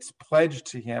slates pledged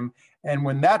to him. And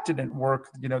when that didn't work,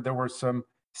 there were some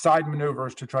side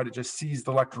maneuvers to try to just seize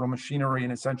the electoral machinery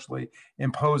and essentially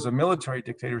impose a military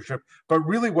dictatorship. But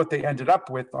really what they ended up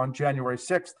with on January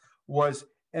 6th was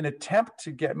an attempt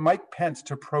to get Mike Pence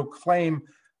to proclaim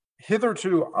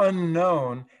hitherto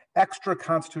unknown extra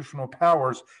constitutional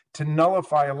powers to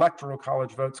nullify electoral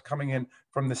college votes coming in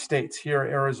from the states here,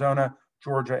 Arizona,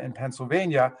 Georgia, and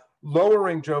Pennsylvania,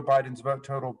 lowering Joe Biden's vote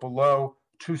total below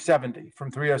 270,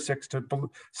 from 306 to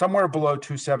somewhere below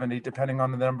 270, depending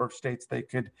on the number of states they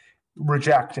could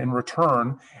reject and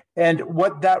return. And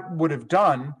what that would have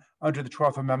done under the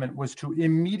 12th Amendment was to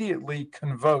immediately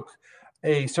convoke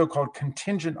a so-called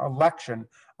contingent election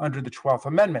under the 12th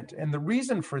Amendment. And the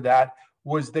reason for that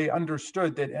was they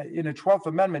understood that in a 12th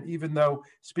Amendment, even though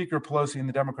Speaker Pelosi and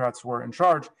the Democrats were in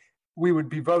charge, we would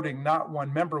be voting not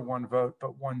one member, one vote,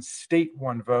 but one state,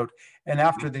 one vote. And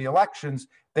after the elections,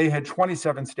 they had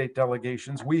 27 state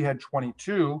delegations. We had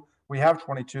 22. We have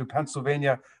 22.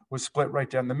 Pennsylvania was split right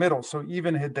down the middle. So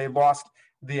even had they lost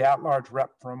the at-large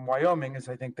rep from Wyoming, as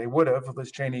I think they would have,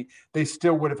 Liz Cheney, they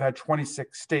still would have had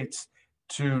 26 states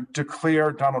to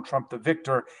declare Donald Trump the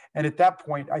victor. And at that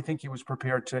point, I think he was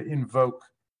prepared to invoke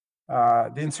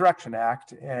the Insurrection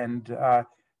Act and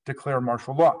declare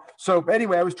martial law. So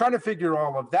anyway, I was trying to figure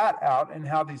all of that out and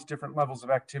how these different levels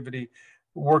of activity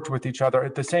worked with each other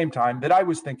at the same time that I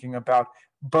was thinking about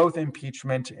both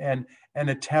impeachment and an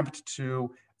attempt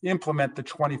to implement the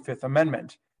 25th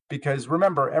Amendment. Because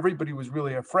remember, everybody was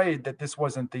really afraid that this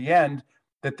wasn't the end,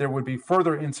 that there would be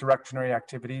further insurrectionary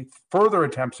activity, further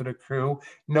attempts at a coup.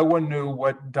 No one knew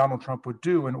what Donald Trump would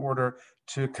do in order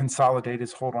to consolidate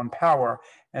his hold on power.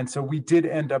 And so we did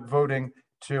end up voting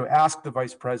to ask the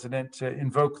vice president to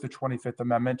invoke the 25th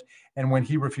Amendment. And when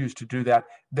he refused to do that,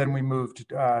 then we moved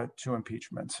to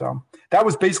impeachment. So that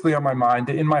was basically on my mind.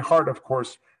 In my heart, of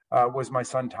course, was my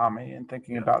son, Tommy, and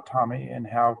thinking about Tommy and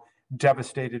how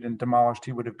devastated and demolished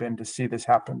he would have been to see this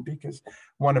happen, because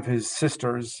one of his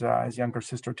sisters, his younger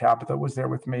sister, Tabitha, was there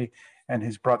with me, and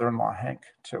his brother-in-law, Hank,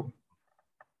 too.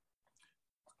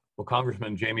 Well,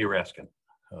 Congressman Jamie Raskin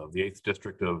of the 8th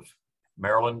District of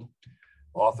Maryland,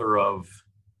 author of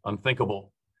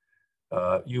Unthinkable,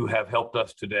 you have helped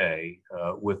us today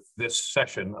with this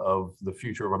session of the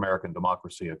Future of American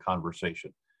Democracy, a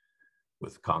conversation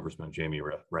with Congressman Jamie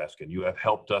Raskin. You have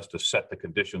helped us to set the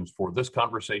conditions for this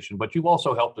conversation, but you've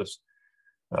also helped us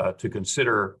to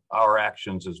consider our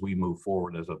actions as we move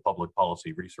forward as a public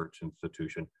policy research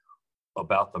institution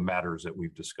about the matters that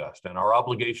we've discussed and our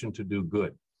obligation to do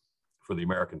good for the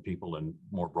American people and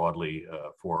more broadly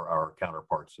for our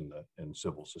counterparts in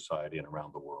civil society and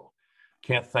around the world.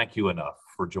 Can't thank you enough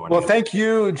for joining us. Well, thank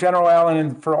you, General Allen,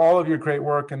 and for all of your great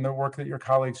work and the work that your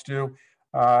colleagues do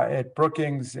at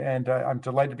Brookings. And I'm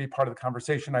delighted to be part of the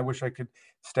conversation. I wish I could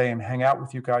stay and hang out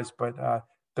with you guys, but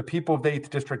the people of the 8th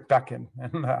District beckon,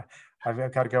 and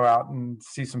I've got to go out and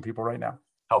see some people right now.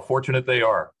 How fortunate they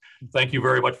are. Thank you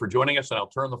very much for joining us, and I'll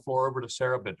turn the floor over to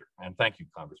Sarah Binder. And thank you,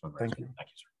 Congressman Raskin. Thank you. Thank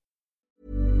you, sir.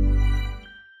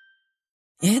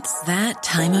 It's that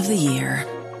time of the year.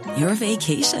 Your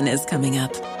vacation is coming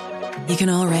up. You can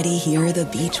already hear the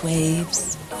beach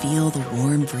waves, feel the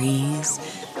warm breeze,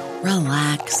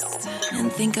 relax,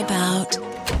 and think about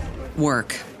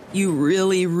work. You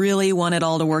really, really want it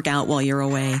all to work out while you're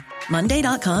away.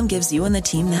 Monday.com gives you and the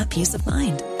team that peace of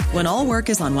mind. When all work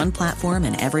is on one platform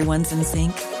and everyone's in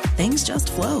sync, things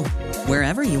just flow.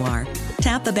 Wherever you are,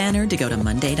 tap the banner to go to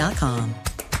Monday.com.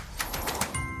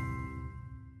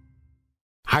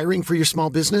 Hiring for your small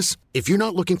business? If you're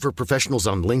not looking for professionals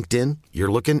on LinkedIn, you're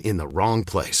looking in the wrong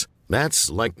place. That's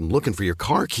like looking for your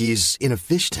car keys in a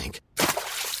fish tank.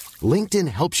 LinkedIn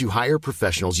helps you hire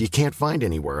professionals you can't find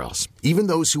anywhere else, even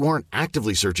those who aren't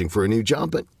actively searching for a new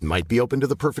job but might be open to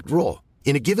the perfect role.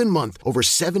 In a given month, over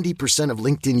 70% of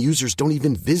LinkedIn users don't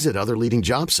even visit other leading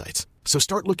job sites. So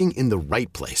start looking in the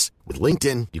right place. With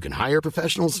LinkedIn, you can hire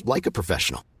professionals like a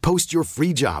professional. Post your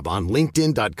free job on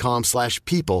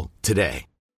linkedin.com/people today.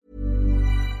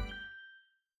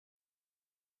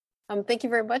 Thank you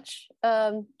very much,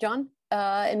 John,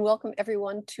 and welcome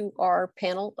everyone to our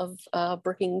panel of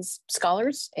Brookings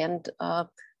scholars and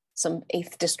some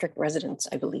 8th District residents,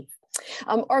 I believe.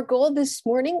 Our goal this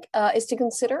morning is to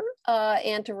consider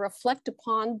and to reflect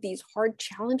upon these hard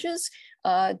challenges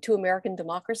to American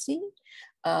democracy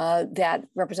that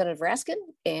Representative Raskin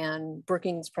and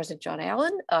Brookings President John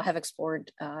Allen have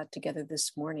explored together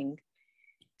this morning.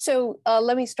 So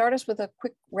let me start us with a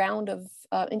quick round of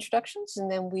introductions, and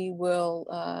then we will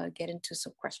get into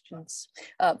some questions.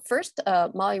 First,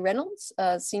 Molly Reynolds,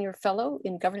 Senior Fellow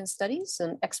in Governance Studies,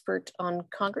 an expert on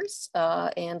Congress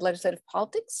and legislative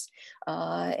politics,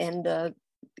 and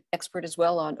expert as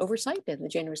well on oversight and the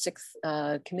January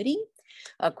 6th committee.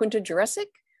 Quinta Jurecic,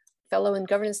 Fellow in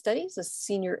Governance Studies, a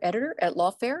Senior Editor at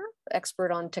Lawfare,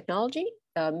 expert on technology,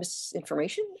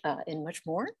 misinformation, and much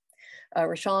more.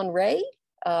 Rashawn Ray,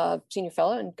 Senior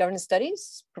Fellow in Governance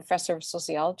Studies, Professor of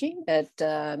Sociology at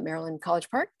Maryland College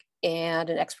Park,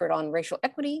 and an expert on racial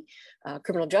equity,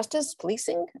 criminal justice,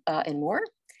 policing, and more.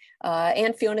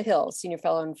 And Fiona Hill, Senior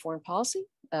Fellow in Foreign Policy,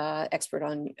 expert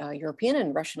on European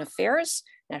and Russian affairs,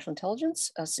 national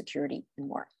intelligence, security, and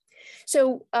more.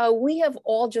 So we have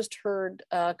all just heard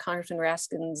Congressman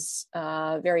Raskin's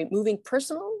very moving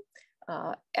personal,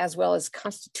 as well as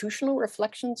constitutional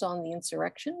reflections on the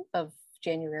insurrection of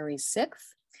January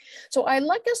 6th. So I'd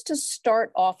like us to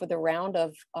start off with a round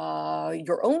of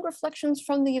your own reflections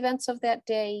from the events of that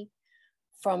day,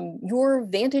 from your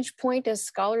vantage point as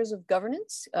scholars of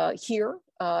governance here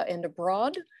and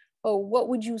abroad. What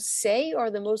would you say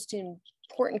are the most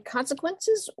important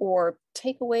consequences or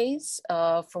takeaways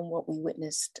from what we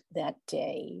witnessed that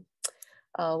day?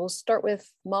 We'll start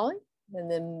with Molly and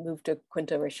then move to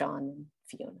Quinta, Rashawn, and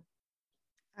Fiona.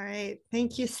 All right.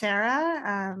 Thank you,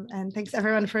 Sarah. And thanks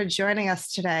everyone for joining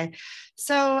us today.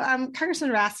 So Congressman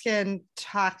Raskin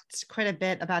talked quite a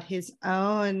bit about his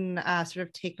own sort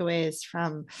of takeaways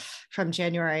from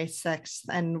January 6th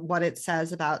and what it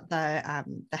says about the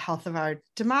health of our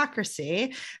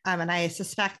democracy. And I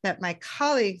suspect that my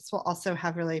colleagues will also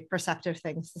have really perceptive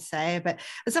things to say. But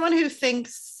as someone who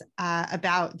thinks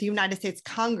about the United States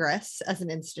Congress as an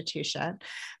institution,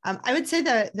 I would say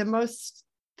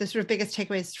the sort of biggest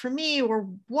takeaways for me were,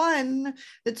 one,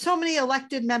 that so many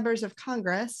elected members of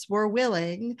Congress were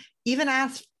willing, even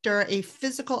after a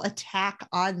physical attack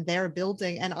on their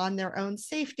building and on their own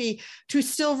safety, to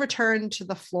still return to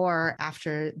the floor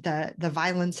after the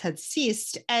violence had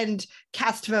ceased and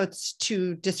cast votes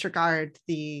to disregard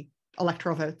the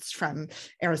electoral votes from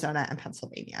Arizona and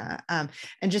Pennsylvania.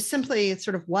 And just simply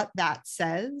sort of what that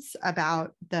says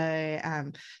about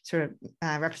the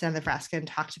Representative Raskin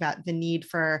talked about the need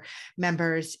for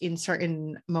members in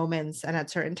certain moments and at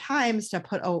certain times to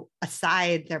put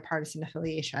aside their partisan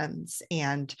affiliations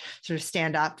and sort of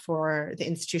stand up for the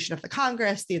institution of the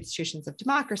Congress, the institutions of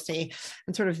democracy.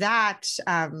 And sort of that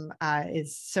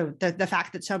is so the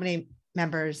fact that so many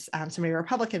members, so many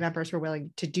Republican members were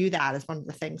willing to do that is one of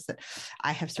the things that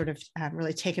I have sort of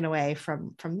really taken away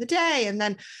from the day. And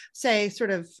then say sort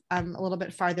of a little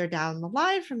bit farther down the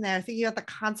line from there, thinking about the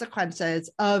consequences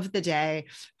of the day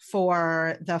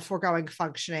for the foregoing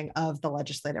functioning of the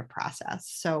legislative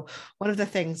process. So one of the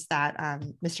things that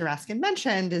Mr. Raskin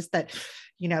mentioned is that,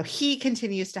 you know, he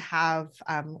continues to have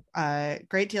a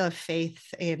great deal of faith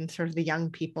in sort of the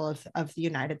young people of the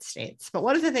United States. But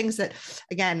one of the things that,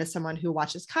 again, as someone who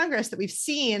watches Congress, that we've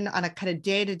seen on a kind of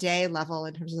day-to-day level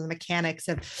in terms of the mechanics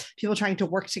of people trying to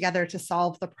work together to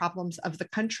solve the problems of the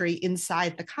country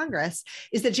inside the Congress,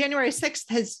 is that January 6th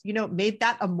has, you know, made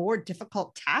that a more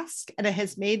difficult task, and it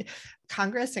has made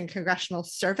Congress and congressional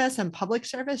service and public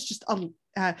service just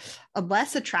a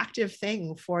less attractive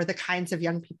thing for the kinds of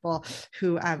young people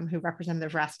who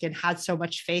Representative Raskin had so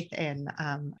much faith in,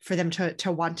 for them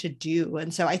to want to do.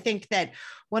 And so I think that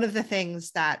one of the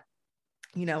things that,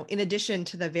 you know, in addition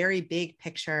to the very big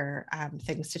picture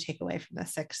things to take away from the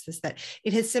 6th, is that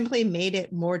it has simply made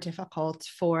it more difficult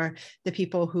for the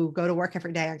people who go to work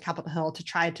every day on Capitol Hill to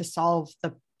try to solve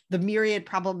the myriad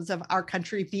problems of our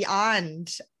country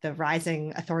beyond the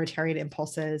rising authoritarian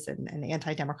impulses and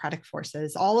anti-democratic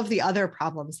forces, all of the other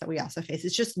problems that we also face.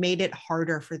 It's just made it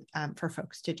harder for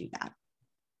folks to do that.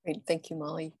 Great, thank you,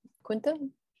 Molly. Quinta?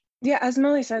 Yeah, as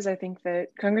Molly says, I think that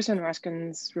Congressman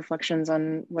Raskin's reflections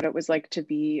on what it was like to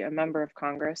be a member of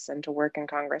Congress and to work in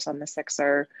Congress on the 6th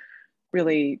are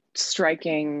really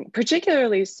striking,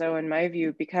 particularly so in my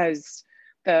view, because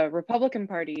the Republican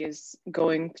Party is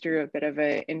going through a bit of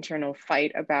an internal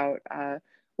fight about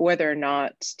whether or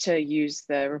not to use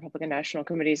the Republican National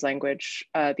Committee's language,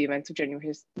 the events of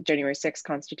January 6th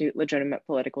constitute legitimate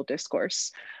political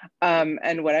discourse.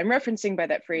 And what I'm referencing by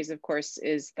that phrase, of course,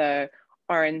 is the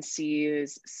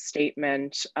RNC's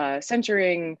statement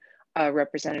censuring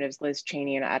Representatives Liz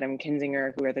Cheney and Adam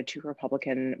Kinzinger, who are the two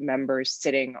Republican members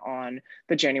sitting on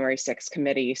the January 6th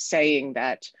committee, saying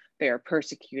that they are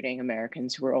persecuting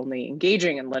Americans who are only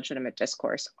engaging in legitimate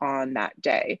discourse on that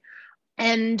day.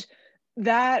 And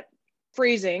that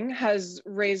phrasing has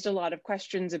raised a lot of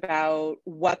questions about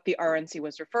what the RNC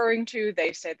was referring to.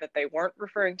 They said that they weren't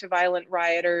referring to violent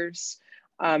rioters.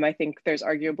 I think there's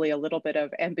arguably a little bit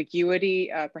of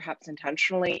ambiguity, perhaps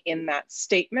intentionally, in that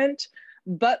statement.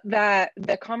 But that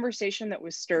the conversation that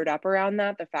was stirred up around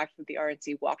that, the fact that the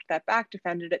RNC walked that back,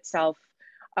 defended itself,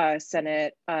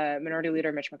 Senate Minority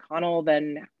Leader Mitch McConnell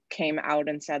then came out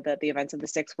and said that the events of the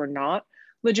 6th were not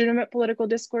legitimate political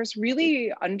discourse,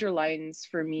 really underlines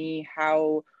for me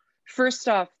how, first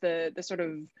off, the sort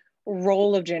of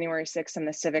role of January 6th in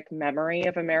the civic memory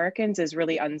of Americans is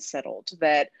really unsettled.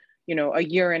 That, you know, a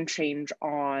year and change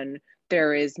on,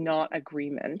 there is not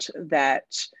agreement that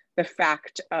the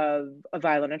fact of a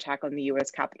violent attack on the US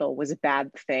Capitol was a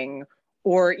bad thing,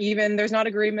 or even there's not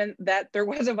agreement that there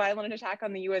was a violent attack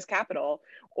on the US Capitol.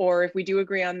 Or if we do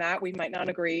agree on that, we might not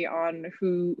agree on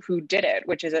who did it,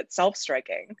 which is itself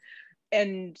striking.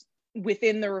 And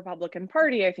within the Republican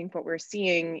Party, I think what we're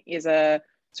seeing is a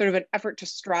sort of an effort to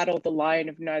straddle the line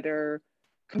of neither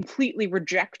completely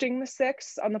rejecting the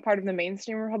 6th on the part of the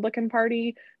mainstream Republican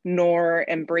Party, nor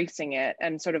embracing it,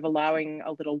 and sort of allowing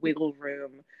a little wiggle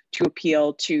room to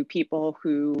appeal to people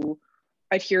who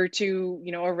adhere to,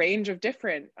 you know, a range of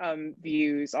different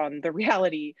views on the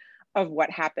reality of what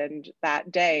happened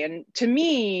that day. And to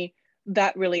me,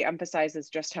 that really emphasizes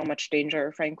just how much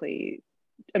danger, frankly,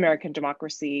 American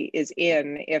democracy is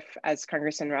in if, as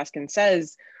Congressman Raskin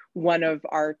says, one of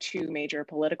our two major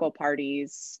political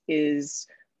parties is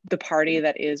the party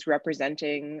that is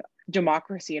representing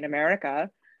democracy in America,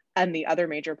 and the other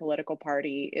major political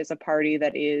party is a party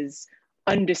that is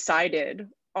undecided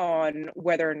on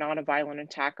whether or not a violent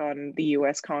attack on the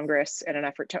US Congress in an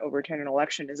effort to overturn an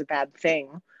election is a bad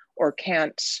thing, or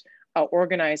can't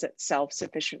organize itself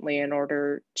sufficiently in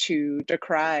order to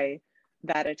decry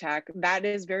that attack. That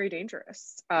is very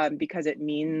dangerous because it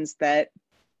means that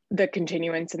the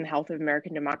continuance and health of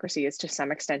American democracy is to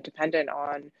some extent dependent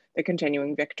on the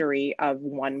continuing victory of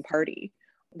one party,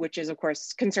 which is, of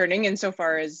course, concerning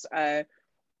insofar as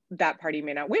that party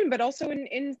may not win, but also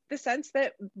in the sense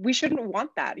that we shouldn't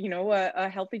want that. You know, a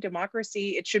healthy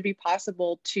democracy, it should be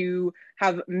possible to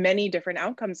have many different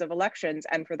outcomes of elections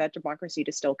and for that democracy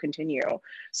to still continue.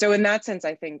 So in that sense,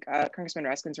 I think Congressman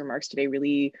Raskin's remarks today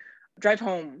really drive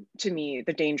home to me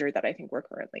the danger that I think we're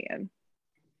currently in.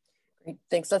 Great,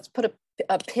 thanks. Let's put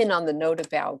a pin on the note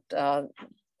about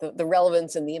the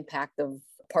relevance and the impact of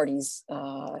parties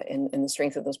and the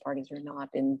strength of those parties or not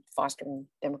in fostering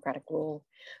democratic rule.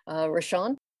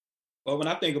 Rashawn? Well, when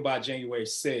I think about January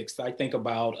 6th, I think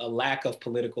about a lack of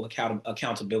political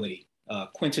accountability.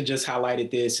 Quentin just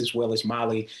highlighted this, as well as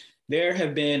Molly. There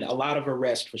have been a lot of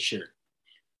arrests for sure.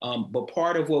 But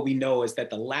part of what we know is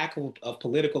that the lack of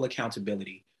political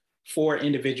accountability for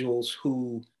individuals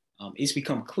who it's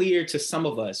become clear to some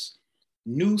of us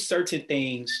knew certain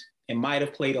things and might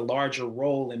have played a larger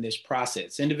role in this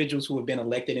process. Individuals who have been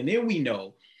elected. And then we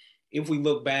know, if we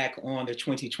look back on the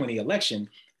 2020 election,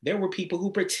 there were people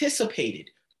who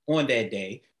participated on that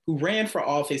day, who ran for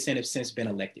office and have since been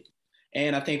elected.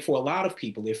 And I think for a lot of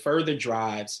people, it further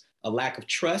drives a lack of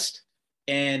trust,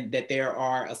 and that there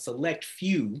are a select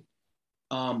few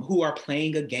who are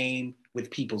playing a game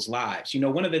with people's lives. You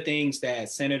know, one of the things that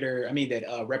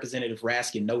Representative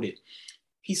Raskin noted,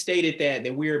 he stated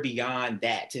that we're beyond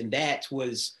that, and that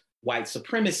was white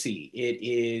supremacy. It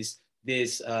is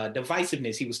this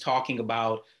divisiveness. He was talking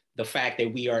about the fact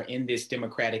that we are in this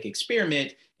democratic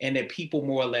experiment and that people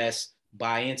more or less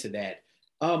buy into that.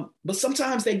 But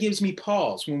sometimes that gives me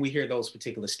pause when we hear those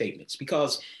particular statements,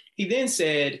 because he then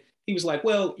said, he was like,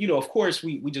 well, you know, of course,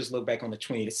 we just look back on the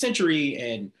 20th century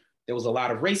and there was a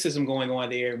lot of racism going on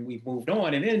there and we've moved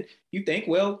on. And then you think,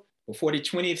 well, before the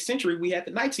 20th century, we had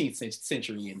the 19th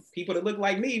century and people that look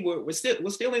like me were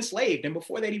still enslaved. And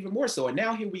before that, even more so. And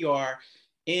now here we are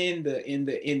in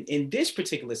this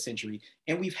particular century,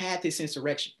 and we've had this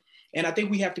insurrection. And I think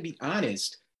we have to be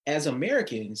honest as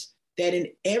Americans that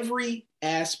in every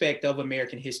aspect of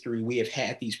American history, we have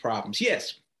had these problems.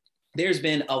 Yes, there's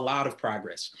been a lot of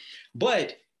progress,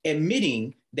 but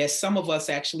admitting that some of us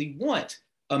actually want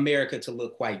America to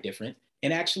look quite different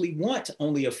and actually want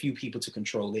only a few people to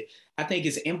control it, I think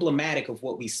is emblematic of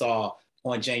what we saw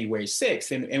on January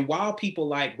 6th. And while people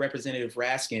like Representative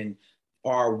Raskin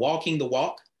are walking the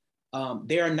walk,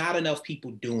 there are not enough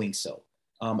people doing so.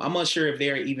 I'm unsure if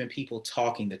there are even people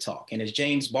talking the talk. And as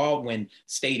James Baldwin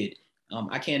stated,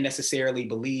 I can't necessarily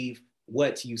believe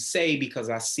what you say because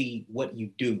I see what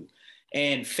you do.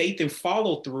 And faith and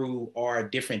follow through are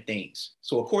different things.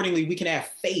 So accordingly, we can have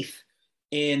faith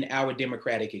in our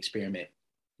democratic experiment.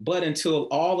 But until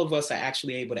all of us are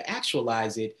actually able to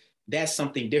actualize it, that's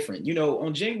something different. You know,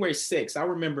 on January 6th, I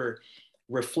remember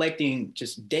reflecting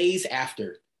just days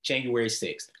after January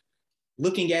 6th,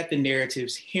 looking at the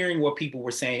narratives, hearing what people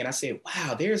were saying, and I said,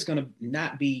 wow, there's going to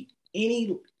not be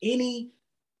any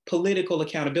political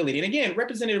accountability. And again,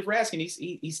 Representative Raskin,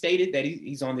 he stated that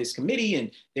he's on this committee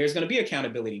and there's going to be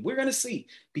accountability. We're going to see,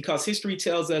 because history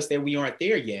tells us that we aren't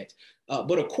there yet.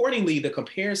 But accordingly, the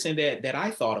comparison that I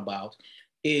thought about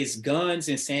is guns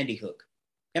and Sandy Hook.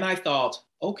 And I thought,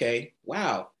 okay,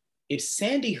 wow, if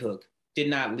Sandy Hook did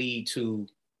not lead to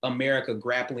America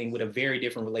grappling with a very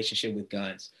different relationship with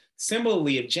guns,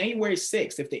 similarly, if January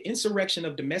 6th, if the insurrection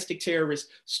of domestic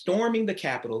terrorists storming the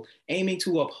Capitol, aiming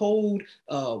to uphold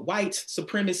white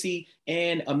supremacy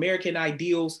and American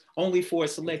ideals only for a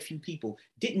select few people,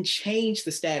 didn't change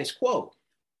the status quo,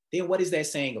 then what is that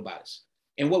saying about us?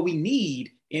 And what we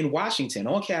need in Washington,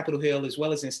 on Capitol Hill, as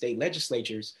well as in state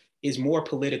legislatures, is more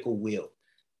political will.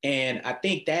 And I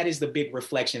think that is the big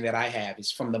reflection that I have,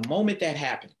 is from the moment that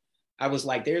happened, I was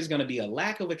like, there's going to be a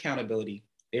lack of accountability.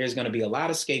 There's going to be a lot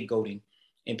of scapegoating,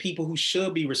 and people who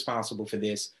should be responsible for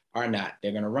this are not.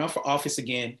 They're going to run for office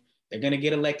again. They're going to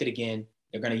get elected again.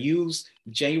 They're going to use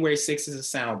January 6th as a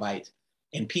soundbite,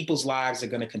 and people's lives are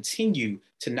going to continue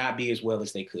to not be as well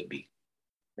as they could be.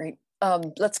 Great.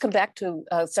 Let's come back to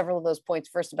several of those points.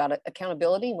 First, about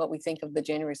accountability and what we think of the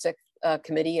January 6th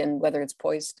committee and whether it's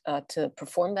poised to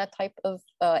perform that type of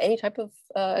any type of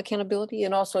accountability,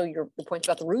 and also your points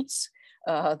about the roots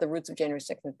of January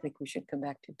 6th. I think we should come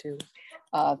back to too.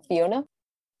 Fiona?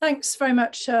 Thanks very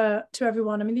much to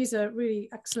everyone. I mean, these are really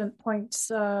excellent points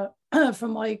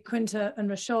from Mike, Quinta and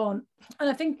Rashawn. And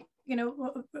I think, you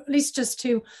know, at least just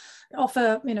to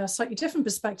offer, you know, a slightly different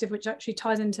perspective, which actually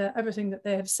ties into everything that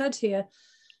they have said here.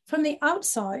 From the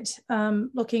outside,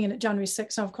 looking in at January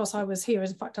 6th, and of course I was here.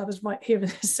 In fact, I was right here in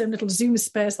this little Zoom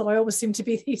space that I always seem to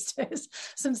be these days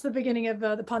since the beginning of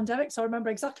the pandemic. So I remember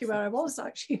exactly where I was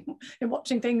actually in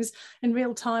watching things in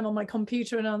real time on my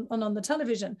computer and on the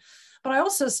television. But I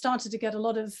also started to get a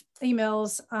lot of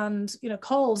emails and, you know,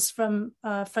 calls from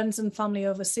friends and family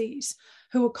overseas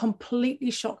who were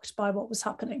completely shocked by what was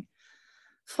happening.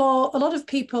 For a lot of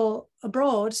people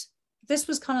abroad, this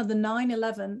was kind of the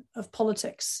 9/11 of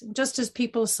politics. Just as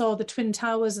people saw the Twin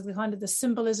Towers as the kind of the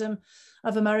symbolism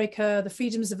of America, the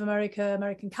freedoms of America,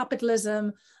 American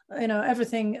capitalism, you know,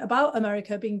 everything about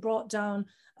America being brought down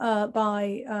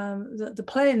by the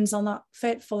planes on that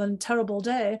fateful and terrible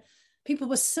day, people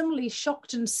were similarly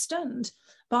shocked and stunned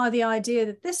by the idea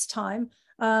that this time,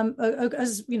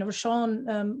 as you know,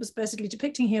 Rashawn was basically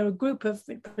depicting here, a group of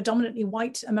predominantly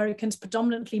white Americans,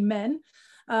 predominantly men,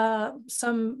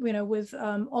 some, you know, with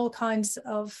all kinds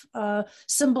of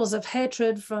symbols of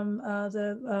hatred, from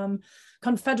the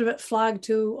Confederate flag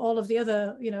to all of the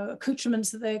other, you know,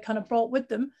 accoutrements that they kind of brought with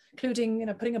them, including, you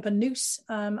know, putting up a noose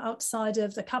outside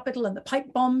of the Capitol and the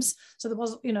pipe bombs. So there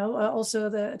was, you know, also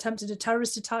the attempted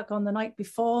terrorist attack on the night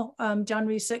before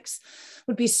January 6th,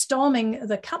 would be storming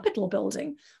the Capitol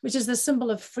building, which is the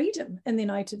symbol of freedom in the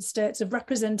United States, of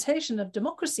representation of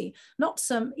democracy, not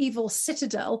some evil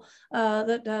citadel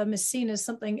that is seen as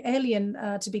something alien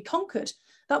to be conquered.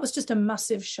 That was just a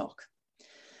massive shock.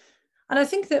 And I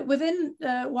think that within,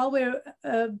 while we're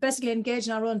basically engaged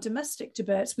in our own domestic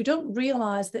debates, we don't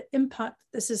realize the impact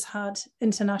this has had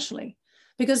internationally.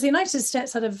 Because the United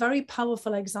States had a very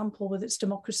powerful example with its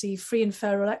democracy, free and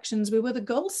fair elections. We were the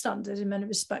gold standard in many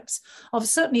respects of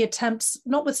certainly attempts,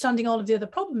 notwithstanding all of the other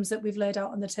problems that we've laid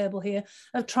out on the table here,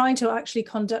 of trying to actually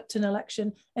conduct an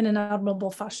election in an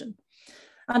admirable fashion.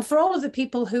 And for all of the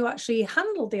people who actually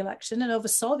handled the election and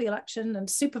oversaw the election and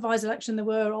supervised the election, there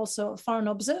were also foreign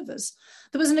observers.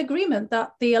 There was an agreement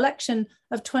that the election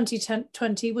of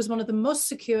 2020 was one of the most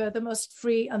secure, the most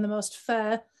free, and the most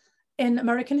fair in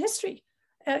American history,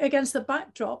 against the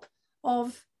backdrop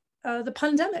of the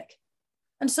pandemic.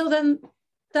 And so then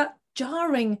that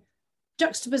jarring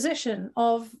juxtaposition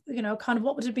of, you know, kind of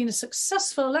what would have been a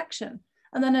successful election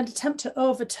and then an attempt to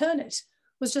overturn it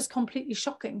was just completely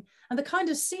shocking. And the kind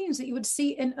of scenes that you would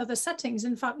see in other settings,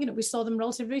 in fact, you know, we saw them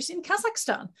relatively recently in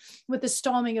Kazakhstan with the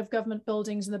storming of government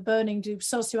buildings and the burning due to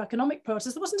socioeconomic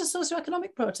protests. There wasn't a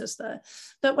socioeconomic protest there,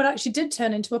 that what actually did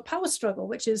turn into a power struggle,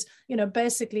 which is, you know,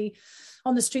 basically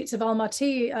on the streets of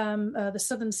Almaty, the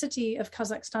southern city of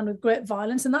Kazakhstan, with great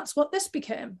violence. And that's what this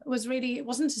became. It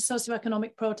wasn't a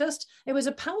socioeconomic protest. It was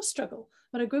a power struggle,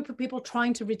 but a group of people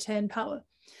trying to retain power.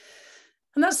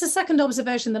 And that's the second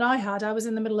observation that I had. I was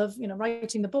in the middle of, you know,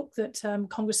 writing the book that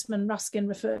Congressman Raskin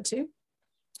referred to.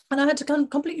 And I had to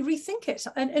completely rethink it.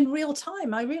 And in real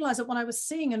time, I realized that what I was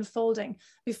seeing unfolding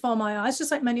before my eyes,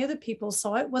 just like many other people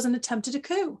saw it, was an attempt at a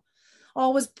coup,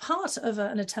 or was part of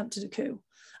an attempt at a coup.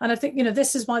 And I think,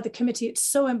 this is why the committee, it's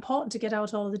so important to get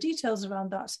out all of the details around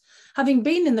that. Having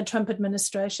been in the Trump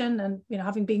administration and,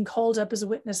 having been called up as a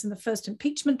witness in the first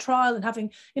impeachment trial and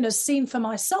having, seen for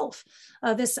myself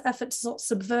this effort to sort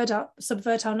of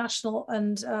subvert our national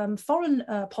and foreign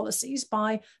policies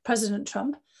by President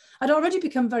Trump, I'd already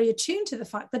become very attuned to the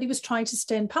fact that he was trying to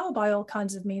stay in power by all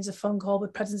kinds of means, a phone call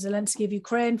with President Zelensky of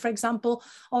Ukraine, for example,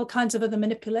 all kinds of other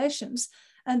manipulations.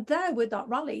 And there with that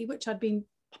rally, which I'd been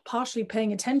partially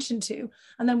paying attention to,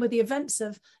 and then with the events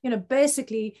of,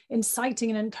 basically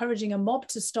inciting and encouraging a mob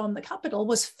to storm the Capitol,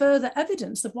 was further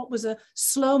evidence of what was a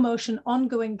slow motion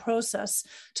ongoing process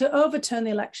to overturn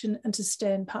the election and to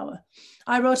stay in power.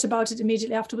 I wrote about it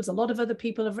immediately afterwards. A lot of other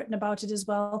people have written about it as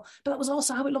well, but that was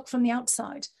also how it looked from the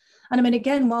outside. And I mean,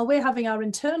 again, while we're having our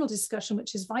internal discussion,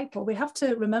 which is vital, we have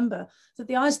to remember that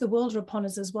the eyes of the world are upon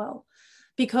us as well.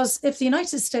 Because if the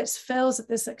United States fails at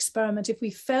this experiment, if we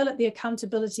fail at the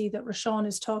accountability that Rashawn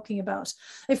is talking about,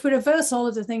 if we reverse all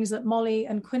of the things that Molly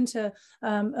and Quinta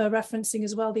are referencing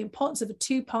as well, the importance of a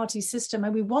two-party system,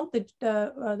 and we want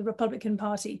the Republican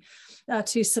Party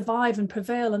to survive and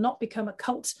prevail and not become a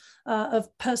cult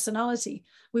of personality.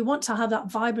 We want to have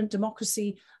that vibrant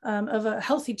democracy of a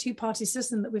healthy two-party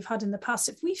system that we've had in the past.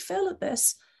 If we fail at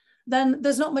this, then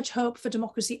there's not much hope for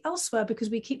democracy elsewhere, because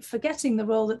we keep forgetting the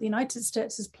role that the United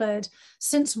States has played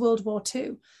since World War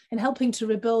II in helping to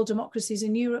rebuild democracies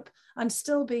in Europe and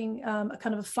still being a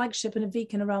kind of a flagship and a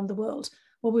beacon around the world.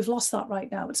 Well, we've lost that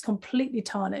right now. It's completely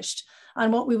tarnished.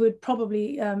 And what we would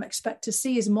probably expect to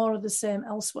see is more of the same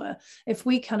elsewhere if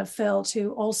we kind of fail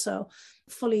to also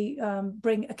fully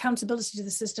bring accountability to the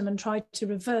system and try to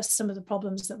reverse some of the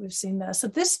problems that we've seen there. So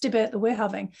this debate that we're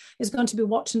having is going to be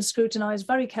watched and scrutinized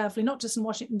very carefully, not just in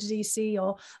Washington, D.C.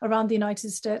 or around the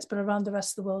United States, but around the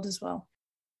rest of the world as well.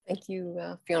 Thank you,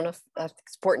 Fiona.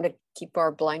 It's important to keep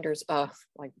our blinders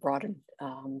broadened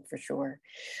for sure.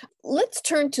 Let's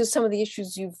turn to some of the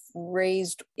issues you've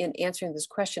raised in answering this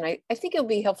question. I think it'll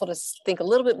be helpful to think a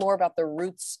little bit more about the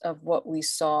roots of what we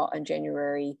saw on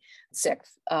January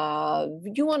 6th.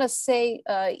 Do you want to say,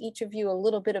 each of you, a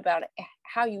little bit about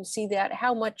how you see that?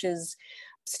 How much is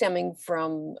stemming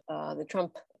from the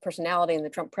Trump personality and the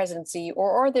Trump presidency,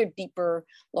 or are there deeper,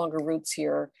 longer roots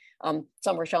here?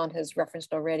 Some Rashawn has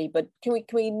referenced already, but can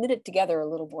we knit it together a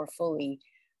little more fully?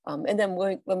 And then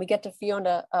when we get to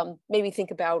Fiona, maybe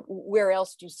think about where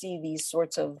else do you see these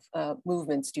sorts of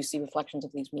movements? Do you see reflections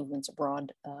of these movements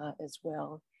abroad as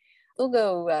well? We'll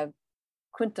go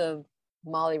Quinta,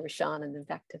 Molly, Rashawn, and then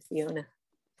back to Fiona.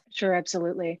 Sure,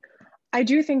 absolutely. I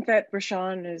do think that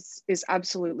Rashawn is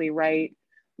absolutely right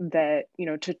that,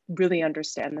 to really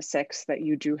understand the 6th, that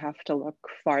you do have to look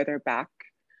farther back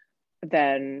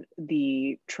than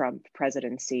the Trump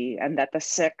presidency, and that the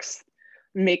 6th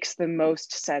makes the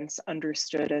most sense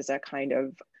understood as a kind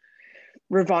of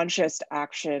revanchist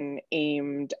action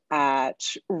aimed at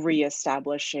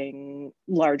reestablishing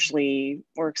largely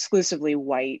or exclusively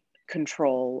white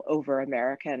control over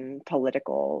American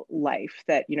political life.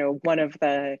 That, one of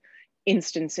the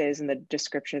instances in the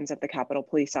descriptions of the Capitol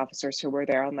police officers who were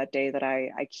there on that day that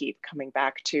I keep coming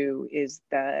back to is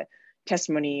the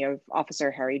testimony of Officer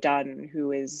Harry Dunn,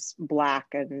 who is Black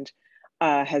and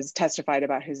has testified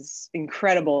about his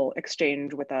incredible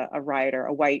exchange with a rioter,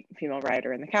 a white female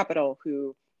rioter in the Capitol,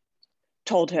 who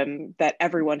told him that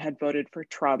everyone had voted for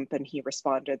Trump, and he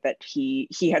responded that he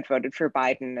had voted for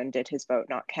Biden, and did his vote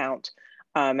not count?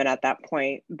 And at that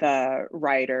point, the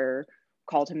rioter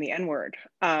called him the N-word.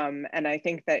 And I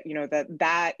think that,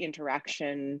 that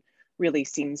interaction really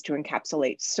seems to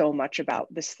encapsulate so much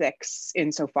about the 6th,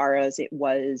 insofar as it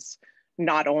was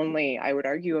not only, I would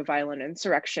argue, a violent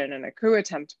insurrection and a coup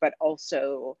attempt, but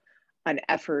also an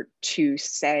effort to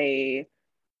say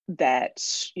that,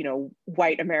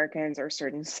 white Americans, or a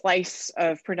certain slice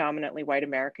of predominantly white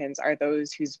Americans, are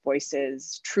those whose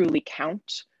voices truly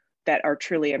count, that are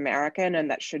truly American,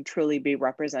 and that should truly be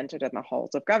represented in the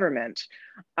halls of government.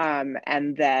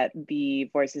 And that the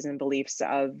voices and beliefs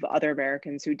of other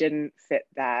Americans who didn't fit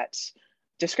that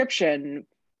description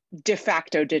de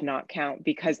facto did not count,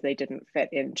 because they didn't fit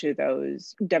into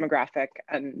those demographic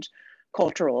and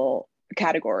cultural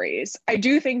categories. I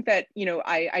do think that,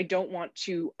 I don't want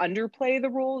to underplay the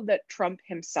role that Trump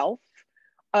himself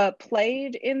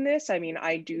played in this. I mean,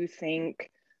 I do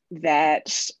think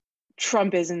that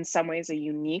Trump is in some ways a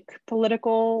unique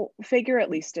political figure, at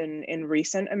least in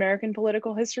recent American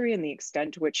political history, and the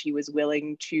extent to which he was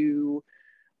willing to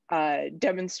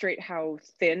demonstrate how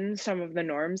thin some of the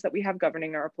norms that we have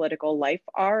governing our political life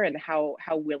are, and how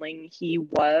willing he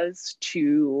was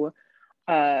to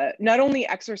not only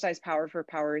exercise power for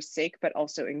power's sake, but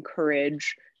also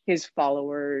encourage his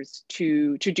followers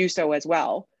to do so as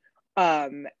well,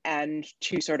 and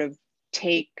to sort of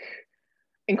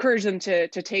encourage them to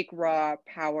take raw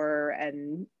power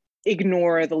and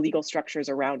ignore the legal structures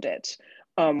around it,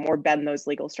 or bend those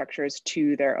legal structures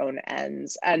to their own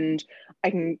ends. And I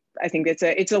think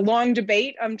it's a long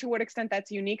debate to what extent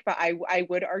that's unique, but I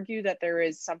would argue that there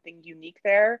is something unique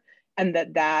there, and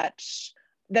that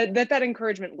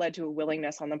encouragement led to a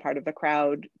willingness on the part of the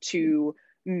crowd to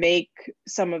make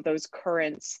some of those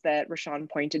currents that Rashawn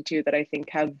pointed to that I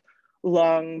think have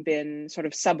long been sort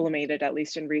of sublimated, at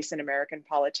least in recent American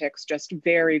politics, just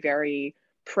very, very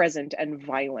present and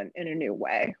violent in a new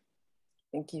way.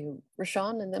 Thank you.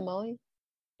 Rashawn, and then Molly?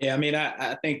 Yeah, I mean,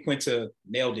 I think Quinta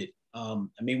nailed it. I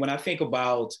mean, when I think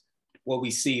about what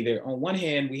we see there, on one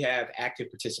hand, we have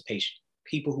active participation,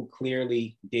 people who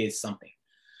clearly did something.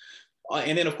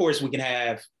 And then, of course, we can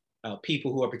have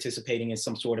people who are participating in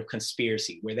some sort of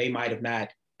conspiracy where they might have not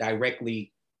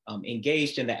directly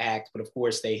engaged in the act, but of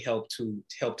course they help to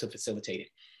facilitate it.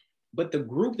 But the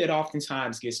group that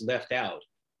oftentimes gets left out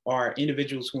are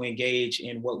individuals who engage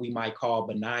in what we might call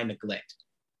benign neglect.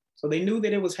 So they knew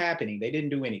that it was happening. They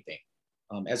didn't do anything.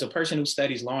 As a person who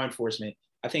studies law enforcement,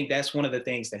 I think that's one of the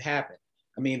things that happened.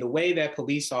 I mean, the way that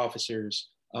police officers,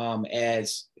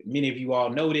 as many of you all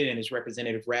noted, and as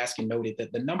Representative Raskin noted,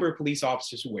 that the number of police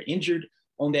officers who were injured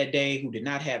on that day, who did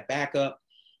not have backup,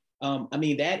 I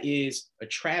mean, that is a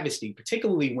travesty,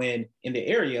 particularly when in the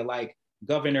area like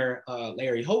Governor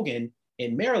Larry Hogan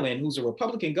in Maryland, who's a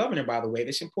Republican governor, by the way,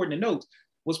 that's important to note,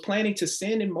 was planning to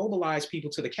send and mobilize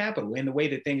people to the Capitol in the way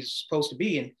that things are supposed to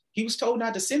be. And he was told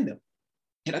not to send them.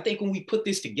 And I think when we put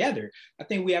this together, I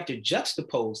think we have to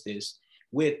juxtapose this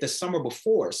with the summer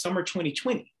before, summer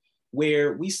 2020,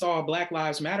 where we saw a Black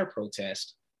Lives Matter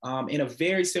protest in a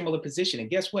very similar position. And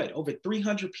guess what? Over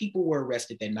 300 people were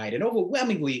arrested that night. And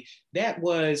overwhelmingly, that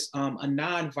was a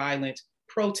nonviolent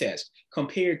protest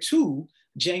compared to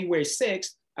January 6th.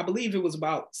 I believe it was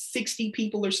about 60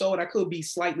 people or so, and I could be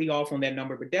slightly off on that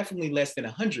number, but definitely less than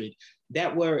 100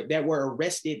 that were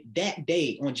arrested that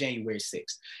day on January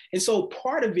 6th. And so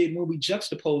part of it, when we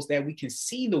juxtapose that, we can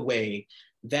see the way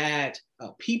that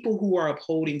people who are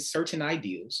upholding certain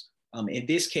ideals, in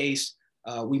this case,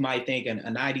 we might think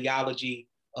an ideology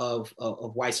of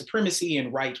white supremacy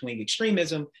and right-wing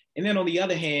extremism. And then on the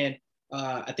other hand,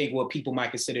 I think what people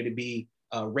might consider to be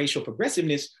racial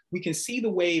progressiveness, we can see the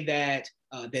way that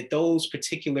those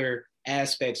particular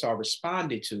aspects are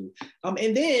responded to.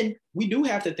 And then we do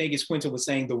have to think, as Quinta was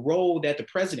saying, the role that the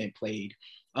president played.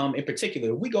 In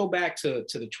particular, we go back to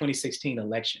the 2016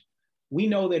 election. We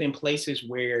know that in places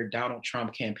where Donald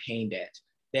Trump campaigned at,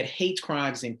 that hate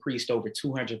crimes increased over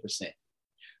 200%.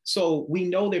 So we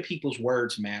know that people's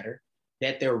words matter,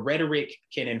 that their rhetoric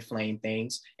can inflame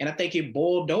things. And I think it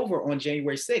boiled over on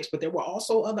January 6th, but there were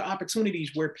also other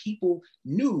opportunities where people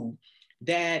knew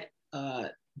that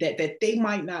that they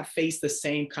might not face the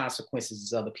same consequences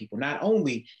as other people. Not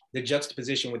only the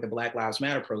juxtaposition with the Black Lives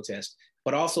Matter protest,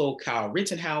 but also Kyle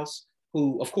Rittenhouse,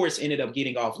 who of course ended up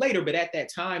getting off later, but at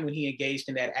that time when he engaged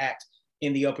in that act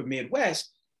in the upper Midwest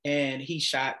and he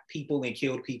shot people and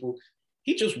killed people,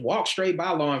 he just walked straight by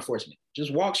law enforcement,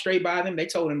 just walked straight by them. They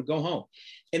told him to go home.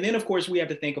 And then of course we have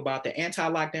to think about the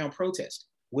anti-lockdown protest,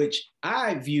 which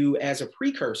I view as a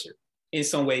precursor in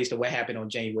some ways to what happened on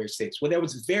January 6th, where there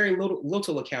was very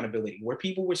little accountability, where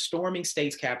people were storming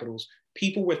states' capitals,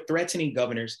 people were threatening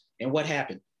governors, and what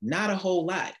happened? Not a whole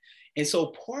lot. And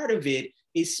so part of it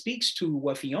speaks to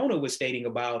what Fiona was stating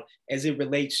about as it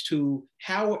relates to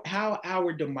how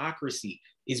our democracy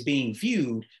is being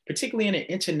viewed, particularly in an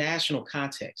international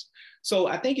context. So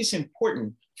I think it's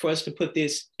important for us to put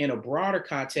this in a broader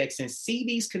context and see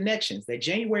these connections, that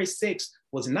January 6th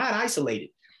was not isolated.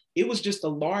 It was just a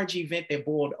large event that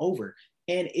boiled over.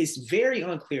 And it's very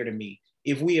unclear to me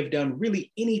if we have done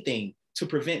really anything to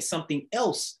prevent something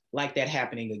else like that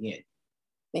happening again.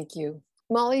 Thank you.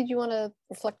 Molly, do you want to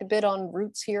reflect a bit on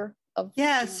roots here?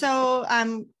 Yeah, so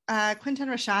Quinta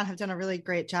and Rashawn have done a really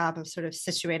great job of sort of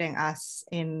situating us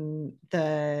in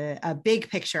the big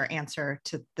picture answer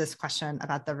to this question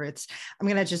about the roots. I'm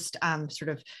going to just sort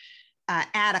of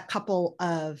add a couple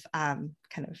of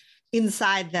kind of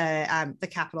inside the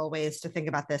Capitol ways to think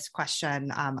about this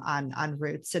question on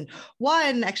roots. And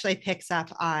one actually picks up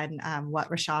on what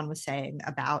Rashawn was saying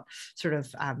about sort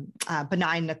of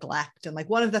benign neglect. And like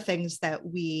one of the things that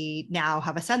we now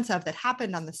have a sense of that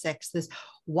happened on the 6th is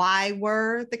why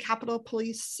were the Capitol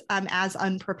Police as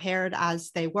unprepared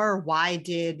as they were? Why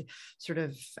did sort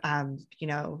of,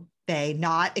 they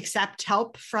not accept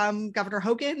help from Governor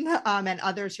Hogan and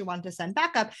others who wanted to send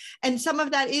backup? And some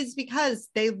of that is because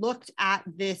they looked at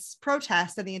this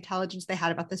protest and the intelligence they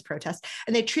had about this protest,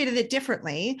 and they treated it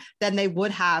differently than they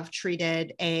would have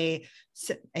treated a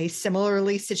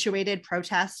similarly situated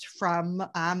protest from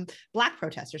Black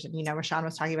protesters. And, Rashawn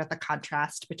was talking about the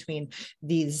contrast between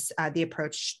these, the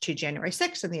approach to January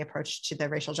 6th and the approach to the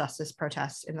racial justice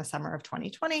protests in the summer of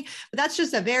 2020. But that's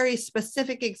just a very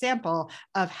specific example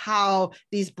of how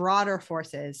these broader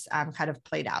forces kind of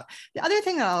played out. The other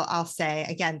thing that I'll say,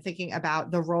 again, thinking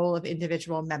about the role of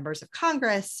individual members of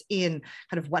Congress in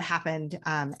kind of what happened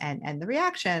and the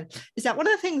reaction, is that one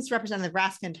of the things Representative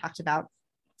Raskin talked about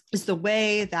is the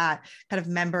way that kind of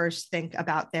members think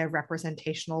about their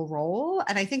representational role.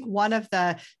 And I think one of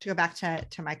to go back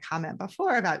to my comment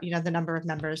before about, the number of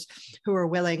members who were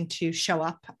willing to show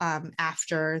up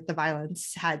after the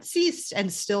violence had ceased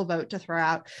and still vote to throw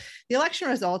out the election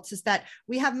results, is that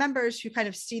we have members who kind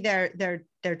of see their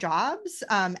jobs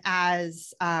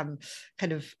as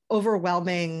kind of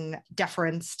overwhelming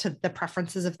deference to the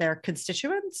preferences of their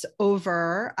constituents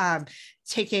over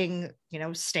taking,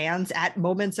 stands at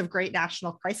moments of great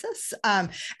national crisis.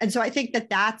 And so I think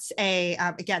that's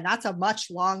again, that's a much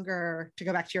longer, to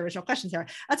go back to your original question, Sarah,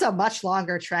 that's a much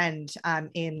longer trend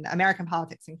in American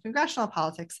politics and congressional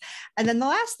politics. And then the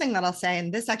last thing that I'll say,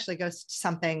 and this actually goes to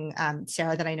something,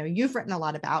 Sarah, that I know you've written a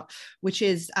lot about, which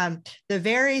is the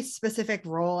very specific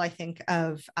role, I think,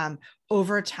 of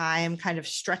over time kind of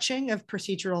stretching of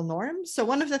procedural norms. So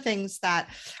one of the things that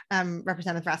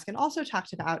Representative Raskin also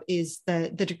talked about is the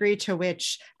degree to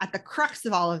which, at the crux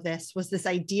of all of this, was this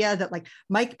idea that like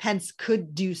Mike Pence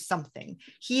could do something.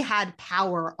 He had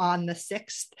power on the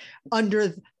 6th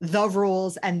under the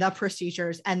rules and the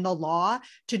procedures and the law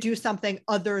to do something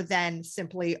other than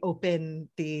simply open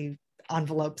the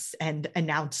envelopes and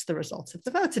announce the results of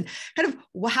the votes. And kind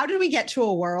of how did we get to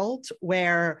a world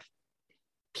where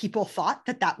people thought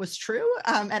that was true?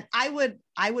 And I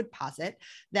would posit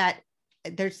that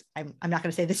I'm not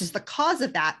going to say this is the cause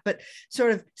of that, but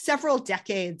sort of several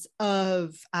decades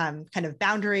of kind of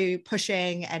boundary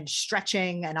pushing and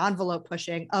stretching and envelope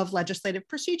pushing of legislative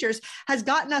procedures has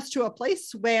gotten us to a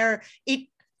place where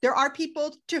there are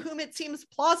people to whom it seems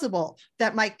plausible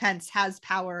that Mike Pence has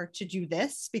power to do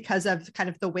this because of kind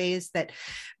of the ways that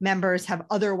members have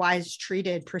otherwise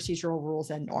treated procedural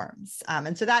rules and norms.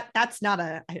 And so that's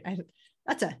not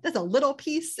that's a little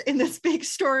piece in this big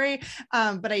story.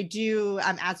 But I do,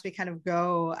 as we kind of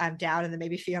go down, and then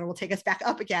maybe Fiona will take us back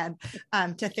up again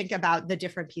to think about the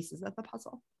different pieces of the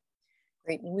puzzle.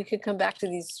 Great. We could come back to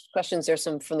these questions. There's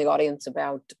some from the audience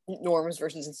about norms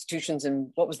versus institutions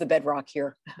and what was the bedrock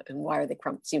here and why are they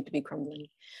seem to be crumbling.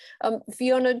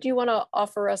 Fiona, do you want to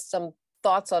offer us some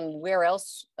thoughts on where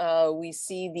else we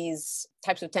see these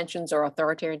types of tensions or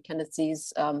authoritarian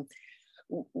tendencies?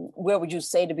 Where would you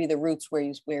say to be the roots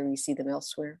where we see them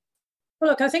elsewhere?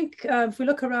 Well, look, I think if we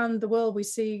look around the world, we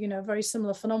see, very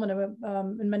similar phenomena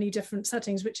in many different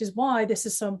settings, which is why this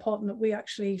is so important that we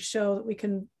actually show that we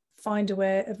can find a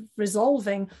way of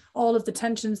resolving all of the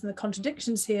tensions and the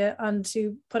contradictions here and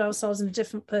to put ourselves in a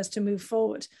different place to move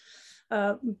forward.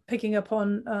 Picking up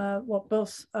on what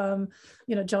both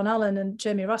John Allen and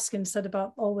Jamie Raskin said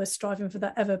about always striving for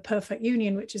that ever perfect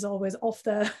union, which is always off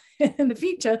there in the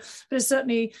future, but it's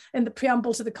certainly in the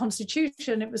preamble to the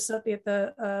Constitution. It was certainly at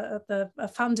the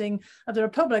founding of the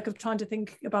Republic of trying to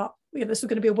think about this was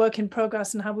going to be a work in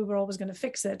progress and how we were always going to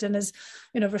fix it. And as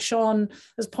Rashawn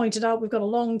has pointed out, we've got a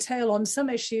long tail on some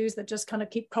issues that just kind of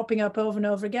keep cropping up over and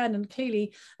over again. And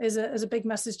clearly is a big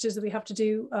message to us that we have to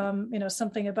do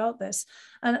something about this.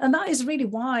 And that is really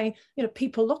why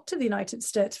people look to the United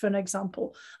States for an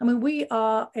example. I mean, we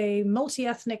are a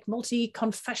multi-ethnic,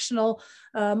 multi-confessional,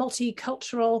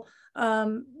 multicultural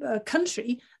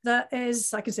country that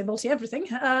is, I can say multi-everything,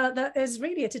 that is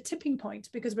really at a tipping point,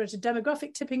 because we're at a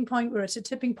demographic tipping point, we're at a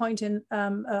tipping point in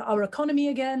our economy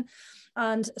again,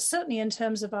 and certainly in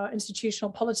terms of our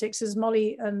institutional politics, as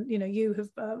Molly and you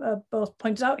have both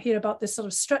pointed out here about this sort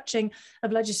of stretching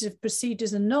of legislative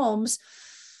procedures and norms,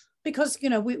 because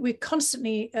we're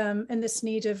constantly in this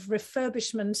need of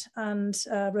refurbishment and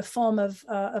reform of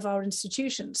our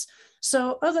institutions.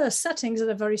 So other settings that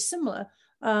are very similar,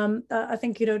 I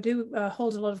think do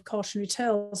hold a lot of cautionary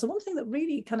tales. So one thing that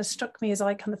really kind of struck me as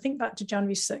I kind of think back to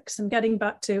January 6th and getting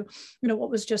back to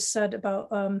what was just said about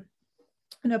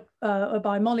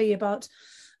by Molly about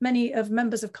many of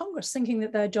members of Congress thinking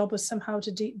that their job was somehow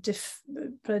to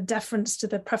deference to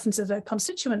the preference of their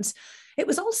constituents. It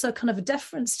was also kind of a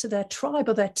deference to their tribe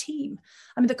or their team.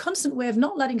 I mean, the constant way of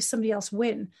not letting somebody else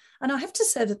win. And I have to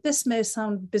say that this may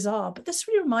sound bizarre, but this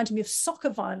really reminded me of soccer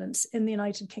violence in the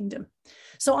United Kingdom.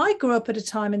 So I grew up at a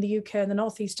time in the UK, in the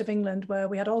northeast of England, where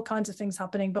we had all kinds of things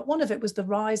happening, but one of it was the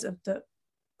rise of the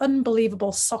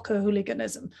unbelievable soccer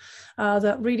hooliganism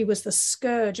that really was the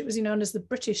scourge. It was known as the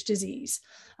British disease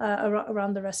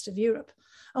around the rest of Europe.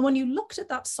 And when you looked at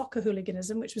that soccer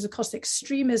hooliganism, which was, of course, the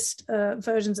extremist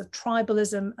versions of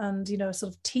tribalism and,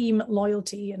 sort of team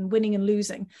loyalty and winning and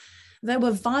losing, there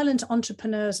were violent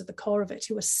entrepreneurs at the core of it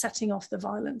who were setting off the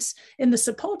violence. In the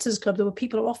supporters club, there were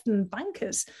people who were often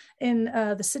bankers in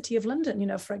the city of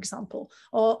London, for example,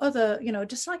 or other,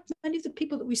 just like many of the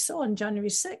people that we saw on January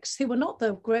 6th, who were not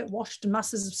the great washed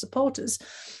masses of supporters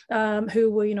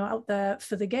who were, out there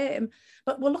for the game,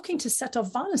 but were looking to set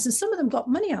off violence. And some of them got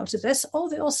money out of this, or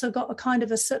they also got a kind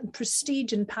of a certain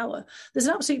prestige and power. There's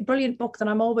an absolutely brilliant book that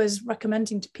I'm always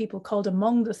recommending to people called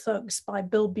Among the Thugs by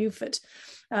Bill Buford,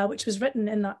 which was written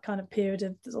in that kind of period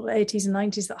of the 80s and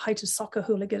 90s, that height of soccer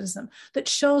hooliganism, that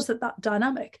shows that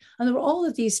dynamic. And there were all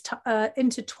of these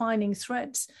intertwining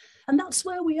threads. And that's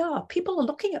where we are. People are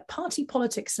looking at party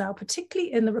politics now,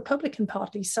 particularly in the Republican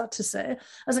Party, sad to say,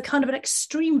 as a kind of an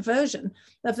extreme version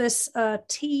of this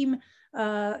team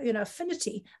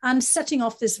affinity and setting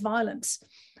off this violence.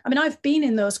 I mean, I've been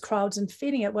in those crowds and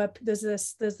feeling it, where there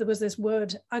was this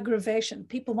word aggravation.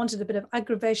 People wanted a bit of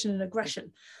aggravation and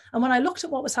aggression. And when I looked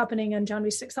at what was happening on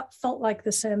January 6th, that felt like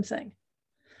the same thing.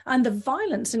 And the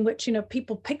violence in which,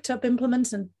 people picked up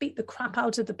implements and beat the crap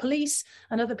out of the police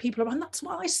and other people around. That's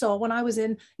what I saw when I was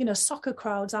in, soccer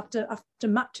crowds after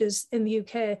matches in the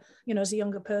UK, as a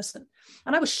younger person.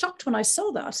 And I was shocked when I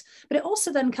saw that. But it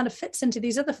also then kind of fits into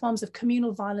these other forms of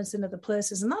communal violence in other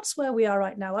places. And that's where we are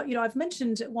right now. I've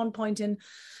mentioned at one point in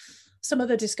some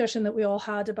other discussion that we all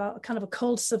had about a kind of a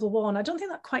cold civil war. And I don't think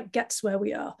that quite gets where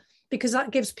we are, because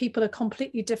that gives people a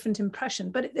completely different impression.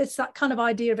 But it's that kind of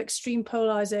idea of extreme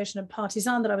polarization and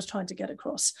partisan that I was trying to get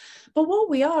across. But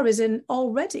what we are is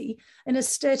already in a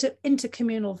state of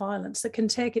intercommunal violence that can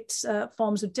take its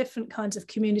forms of different kinds of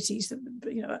communities,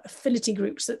 affinity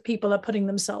groups that people are putting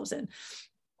themselves in.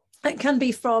 It can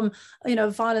be from,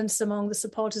 violence among the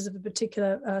supporters of a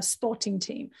particular sporting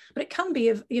team, but it can be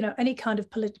of, any kind of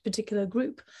particular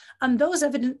group. And those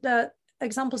evident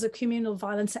examples of communal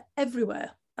violence are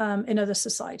everywhere. In other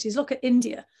societies. Look at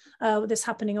India, with this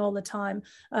happening all the time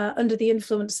under the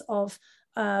influence of,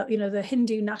 the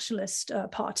Hindu nationalist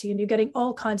party, and you're getting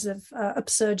all kinds of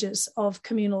upsurges of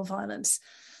communal violence.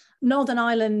 Northern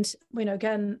Ireland,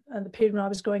 again, the period when I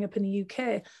was growing up in the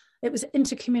UK, it was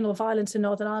intercommunal violence in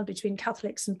Northern Ireland between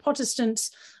Catholics and Protestants,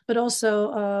 but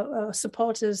also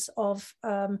supporters of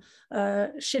Sinn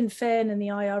Féin and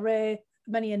the IRA,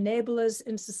 many enablers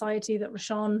in society that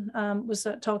Raskin was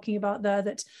talking about there,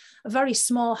 that a very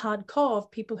small hard core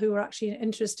of people who were actually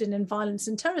interested in violence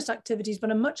and terrorist activities,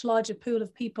 but a much larger pool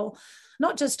of people,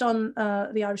 not just on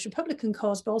the Irish Republican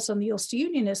cause, but also on the Ulster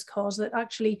Unionist cause, that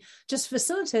actually just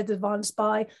facilitated the violence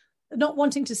by not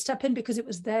wanting to step in because it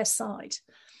was their side.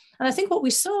 And I think what we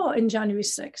saw in January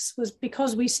 6th was,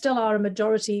 because we still are a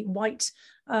majority white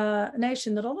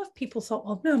nation, that a lot of people thought,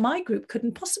 well, no, my group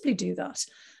couldn't possibly do that.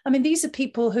 I mean, these are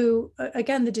people who,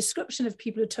 again, the description of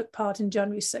people who took part in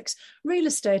January 6th, real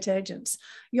estate agents,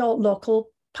 your local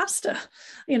pastor,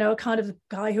 kind of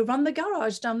guy who ran the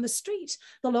garage down the street,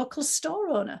 the local store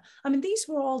owner. I mean, these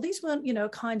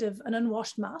weren't, kind of an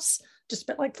unwashed mass, just a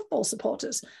bit like football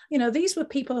supporters. These were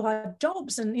people who had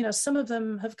jobs, and, some of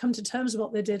them have come to terms with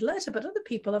what they did later, but other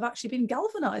people have actually been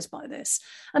galvanized by this.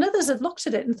 And others have looked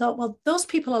at it and thought, well, those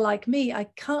people are like me. I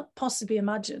can't possibly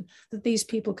imagine that these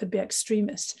people could be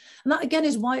extremists. And that, again,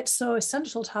 is why it's so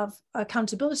essential to have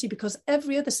accountability, because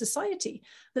every other society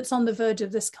that's on the verge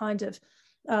of this kind of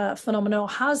phenomenon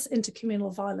has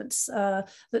intercommunal violence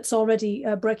that's already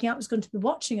breaking out, is going to be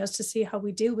watching us to see how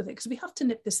we deal with it, because we have to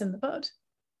nip this in the bud.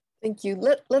 Thank you.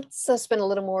 Let's spend a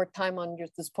little more time on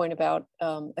this point about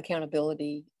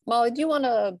accountability. Molly, do you want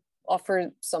to offer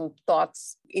some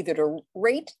thoughts, either to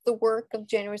rate the work of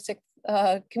January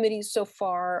 6th committees so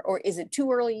far, or is it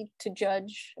too early to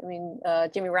judge? I mean,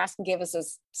 Jimmy Raskin gave us a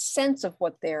sense of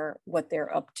what they're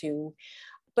up to,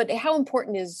 but how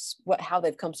important is how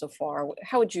they've come so far?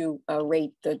 How would you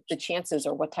rate the chances,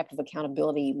 or what type of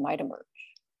accountability might emerge?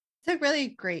 It's a really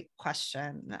great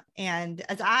question. And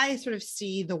as I sort of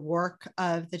see the work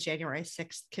of the January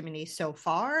 6th committee so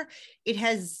far, it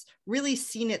has really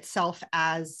seen itself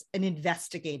as an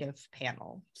investigative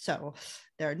panel. So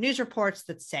there are news reports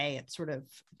that say it's sort of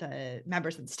the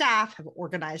members and staff have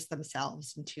organized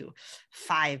themselves into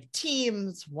 5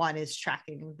 teams. One is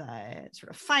tracking the sort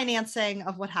of financing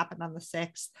of what happened on the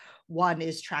 6th. One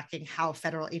is tracking how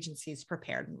federal agencies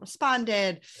prepared and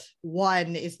responded.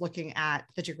 One is looking at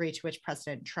the degree to which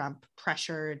President Trump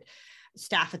pressured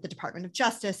staff at the Department of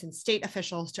Justice and state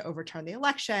officials to overturn the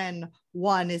election.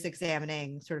 One is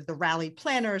examining sort of the rally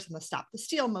planners and the Stop the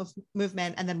Steal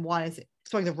movement. And then one is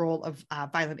exploring the role of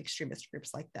violent extremist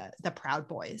groups like the Proud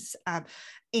Boys.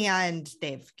 And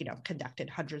they've, conducted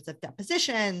hundreds of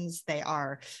depositions. They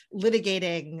are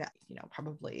litigating,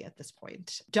 probably at this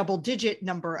point, double-digit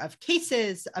number of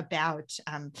cases about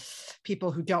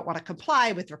people who don't want to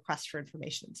comply with requests for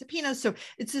information and subpoenas. So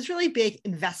it's this really big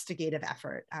investigative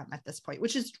effort at this point,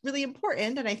 which is really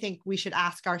important. And I think we should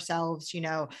ask ourselves,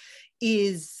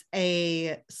 is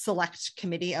a select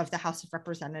committee of the House of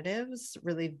Representatives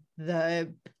really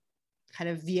the kind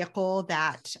of vehicle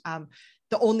that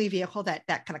the only vehicle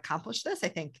that can accomplish this? I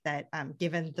think that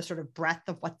given the sort of breadth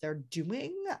of what they're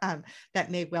doing,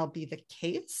 that may well be the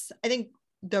case. I think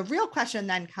the real question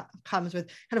then comes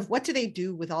with kind of what do they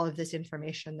do with all of this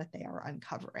information that they are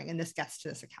uncovering? And this gets to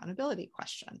this accountability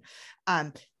question.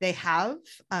 They have,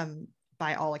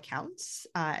 by all accounts,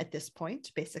 at this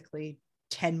point, basically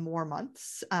 10 more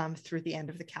months through the end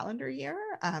of the calendar year.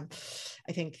 I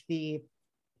think the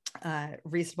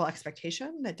reasonable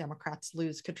expectation that Democrats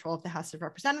lose control of the House of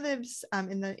Representatives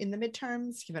in the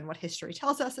midterms, given what history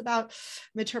tells us about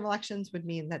midterm elections, would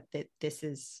mean that this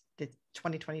is the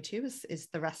 2022 is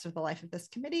the rest of the life of this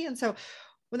committee. And so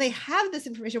when they have this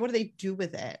information, what do they do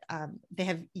with it? They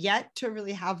have yet to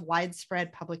really have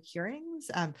widespread public hearings.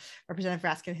 Representative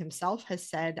Raskin himself has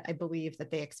said, I believe,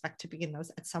 that they expect to begin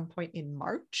those at some point in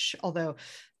March, although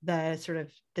the sort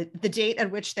of the date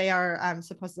at which they are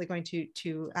supposedly going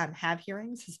to have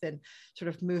hearings has been sort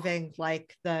of moving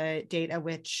like the date at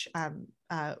which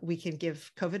we can give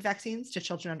COVID vaccines to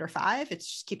children under 5. It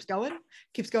just keeps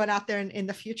going out there in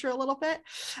the future a little bit.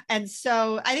 And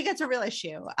so I think it's a real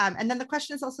issue. And then the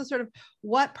question is also sort of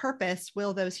what purpose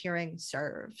will those hearings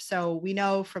serve? So we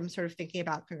know from sort of thinking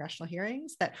about congressional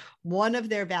hearings that one of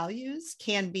their values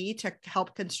can be to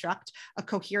help construct a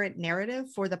coherent narrative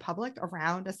for the public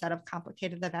around a set of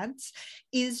complicated events.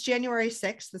 Is January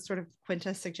 6th, the sort of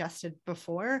Quinta suggested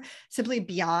before, simply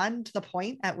beyond the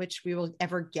point at which we will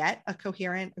ever get a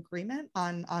coherent agreement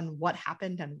on what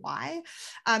happened and why?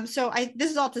 So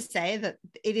this is all to say that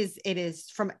it is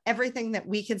from everything that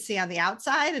we can see on the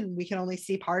outside, and we can only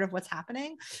see part of what's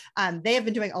happening. They have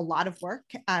been doing a lot of work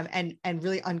and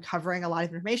really uncovering a lot of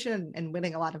information and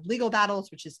winning a lot of legal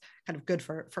battles, which is kind of good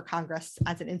for Congress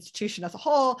as an institution as a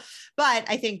whole. But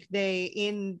I think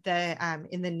in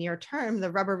the near term,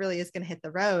 the rubber really is going to hit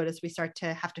the road as we start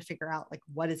to have to figure out like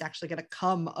what is actually going to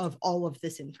come of all of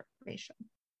this information.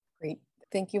 Great.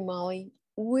 Thank you, Molly.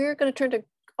 We're going to turn to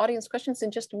audience questions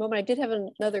in just a moment. I did have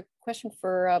another question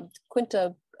for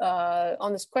Quinta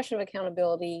on this question of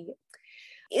accountability.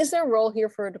 Is there a role here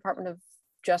for a Department of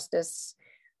Justice?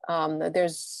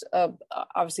 There's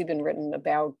obviously been written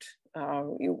about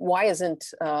why isn't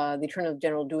the Attorney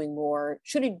General doing more?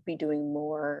 Should he be doing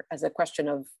more as a question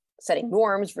of setting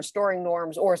norms, restoring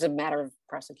norms, or as a matter of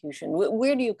prosecution?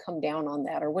 Where do you come down on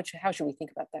that, or how should we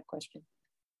think about that question?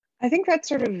 I think that's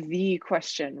sort of the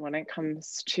question when it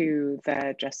comes to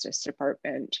the Justice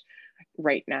Department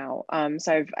right now.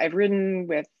 So I've written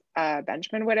with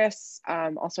Benjamin Wittes,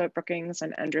 also at Brookings,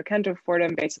 and Andrew Kent of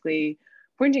Fordham, basically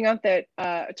pointing out that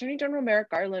Attorney General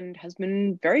Merrick Garland has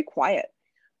been very quiet.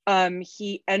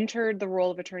 He entered the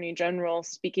role of Attorney General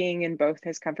speaking in both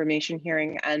his confirmation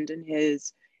hearing and in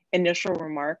his initial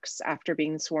remarks after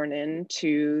being sworn in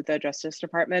to the Justice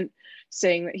Department,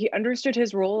 saying that he understood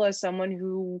his role as someone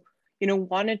who,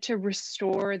 wanted to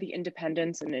restore the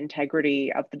independence and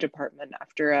integrity of the department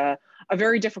after a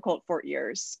very difficult 4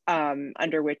 years,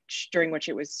 during which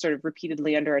it was sort of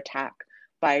repeatedly under attack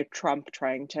by Trump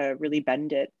trying to really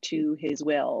bend it to his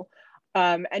will.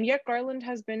 And yet Garland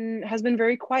has been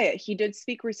very quiet. He did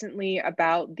speak recently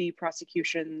about the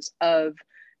prosecutions of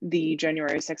the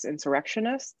January 6th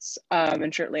insurrectionists.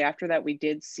 And shortly after that, we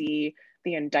did see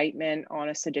the indictment on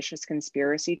a seditious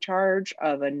conspiracy charge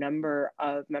of a number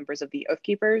of members of the Oath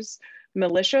Keepers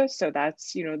militia. So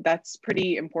that's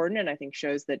pretty important, and I think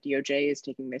shows that DOJ is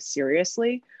taking this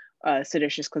seriously.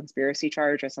 Seditious conspiracy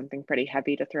charge is something pretty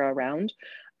heavy to throw around.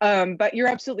 But you're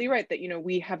absolutely right that,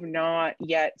 we have not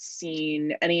yet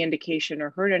seen any indication or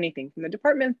heard anything from the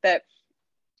department that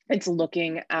it's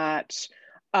looking at,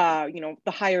 the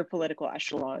higher political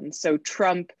echelons. So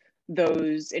Trump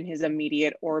those in his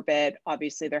immediate orbit.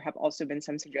 Obviously, there have also been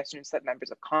some suggestions that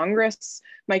members of Congress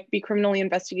might be criminally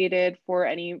investigated for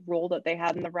any role that they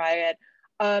had in the riot.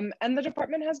 And the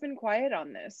department has been quiet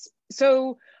on this.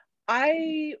 So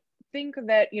I think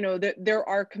that, that there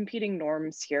are competing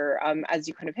norms here. As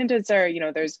you kind of hinted,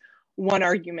 Sarah, there's one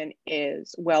argument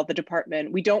is, well,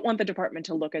 we don't want the department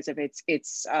to look as if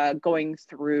it's going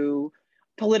through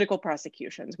political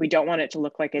prosecutions. We don't want it to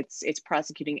look like it's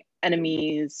prosecuting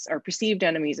enemies or perceived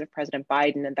enemies of President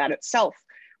Biden, and that itself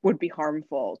would be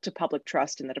harmful to public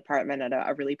trust in the department at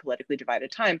a really politically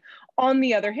divided time. On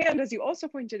the other hand, as you also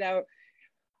pointed out,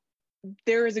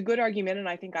 there is a good argument, and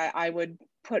I think I would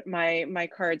put my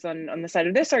cards on the side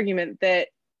of this argument, that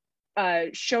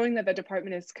showing that the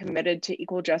department is committed to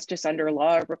equal justice under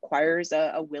law requires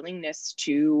a willingness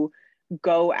to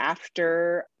go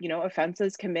after,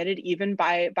 offenses committed even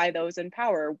by those in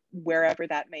power, wherever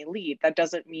that may lead. That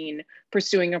doesn't mean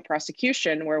pursuing a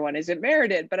prosecution where one isn't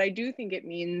merited, but I do think it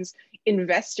means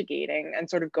investigating and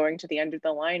sort of going to the end of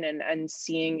the line and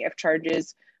seeing if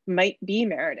charges might be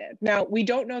merited. Now, we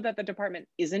don't know that the department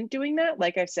isn't doing that.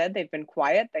 Like I've said, they've been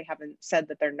quiet. They haven't said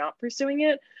that they're not pursuing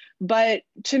it. But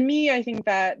to me, I think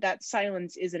that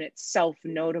silence is in itself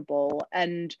notable.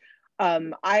 And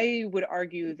I would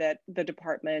argue that the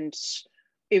department,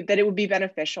 that it would be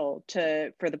beneficial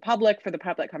for the public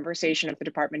conversation if the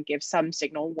department gives some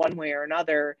signal one way or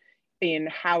another in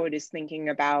how it is thinking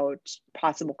about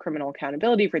possible criminal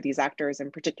accountability for these actors,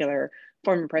 in particular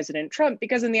former President Trump,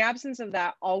 because in the absence of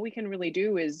that, all we can really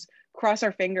do is cross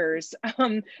our fingers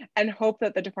and hope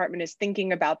that the department is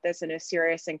thinking about this in a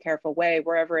serious and careful way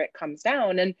wherever it comes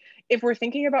down. And if we're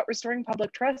thinking about restoring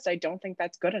public trust, I don't think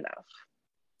that's good enough.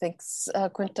 Thanks,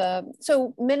 Quinta.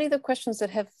 So many of the questions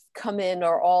that have come in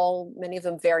many of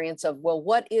them variants of, well,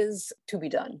 what is to be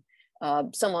done?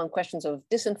 Some on questions of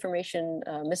disinformation,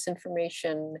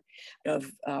 misinformation, of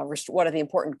what are the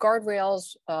important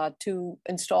guardrails to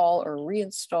install or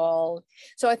reinstall.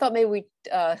 So I thought maybe we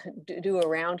do a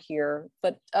round here,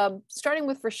 but starting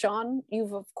with Rashawn,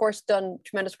 you've of course done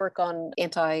tremendous work on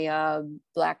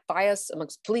anti-Black bias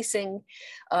amongst policing.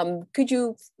 Could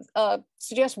you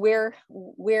suggest where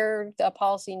the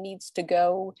policy needs to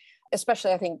go?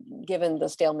 Especially, I think, given the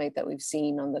stalemate that we've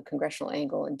seen on the congressional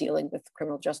angle in dealing with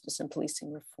criminal justice and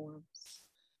policing reforms.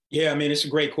 Yeah, it's a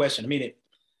great question.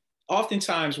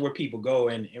 Oftentimes where people go,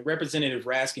 and Representative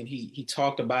Raskin, he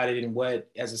talked about it in what,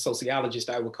 as a sociologist,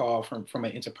 I would call from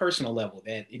an interpersonal level,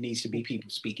 that it needs to be people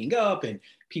speaking up and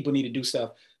people need to do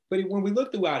stuff. But when we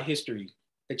look throughout history,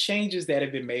 the changes that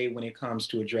have been made when it comes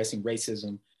to addressing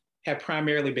racism have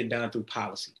primarily been done through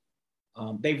policy.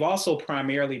 They've also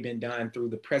primarily been done through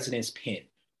the president's pen,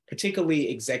 particularly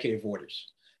executive orders.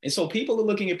 And so people are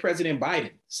looking at President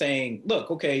Biden saying, look,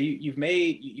 okay,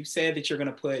 you've said that you're going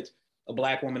to put a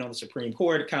Black woman on the Supreme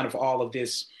Court, kind of all of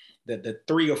this, the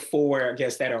 3 or 4, I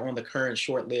guess, that are on the current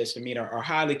short list, are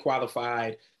highly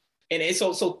qualified. And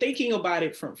so thinking about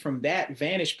it from that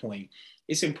vantage point,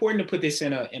 it's important to put this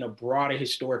in a broader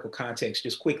historical context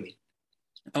just quickly.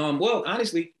 Well,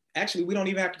 honestly, actually, we don't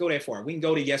even have to go that far. We can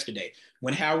go to yesterday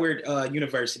when Howard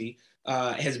University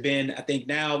has been, I think,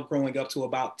 now growing up to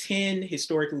about 10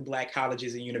 historically Black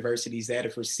colleges and universities that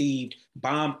have received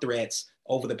bomb threats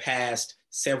over the past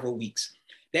several weeks.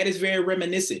 That is very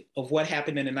reminiscent of what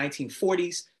happened in the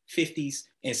 1940s, 50s,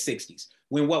 and 60s,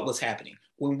 when what was happening?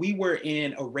 When we were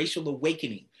in a racial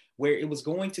awakening, where it was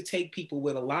going to take people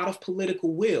with a lot of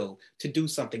political will to do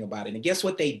something about it. And guess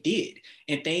what they did?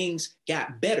 And things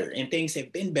got better, and things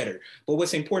have been better. But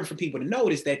what's important for people to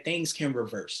note is that things can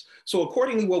reverse. So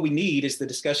accordingly, what we need is the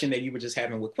discussion that you were just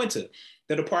having with Quinta.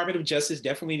 The Department of Justice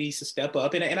definitely needs to step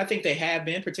up. And I think they have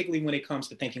been, particularly when it comes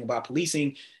to thinking about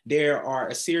policing. There are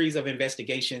a series of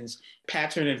investigations,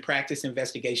 pattern and practice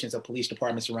investigations of police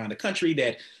departments around the country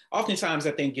that oftentimes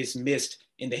I think gets missed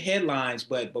in the headlines,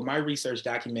 but my research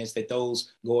documents that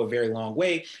those go a very long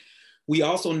way. We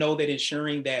also know that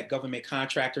ensuring that government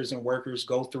contractors and workers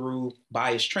go through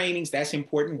bias trainings, that's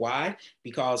important. Why?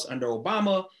 Because under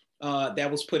Obama, that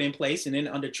was put in place, and then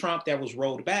under Trump, that was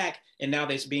rolled back, and now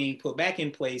that's being put back in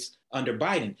place under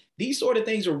Biden. These sort of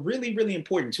things are really, really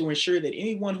important to ensure that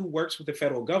anyone who works with the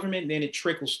federal government, and then it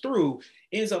trickles through,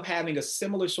 ends up having a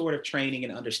similar sort of training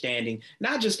and understanding,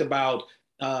 not just about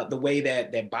the way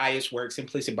that bias works,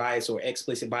 implicit bias or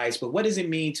explicit bias, but what does it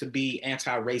mean to be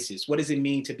anti-racist? What does it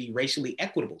mean to be racially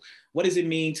equitable? What does it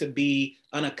mean to be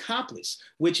an accomplice,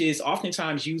 which is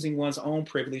oftentimes using one's own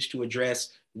privilege to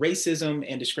address racism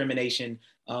and discrimination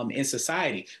in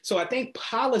society? So I think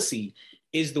policy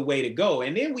is the way to go.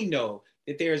 And then we know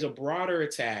that there's a broader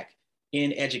attack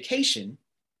in education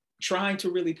trying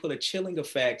to really put a chilling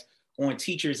effect on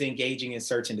teachers engaging in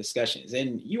certain discussions.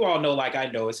 And you all know, like I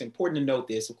know, it's important to note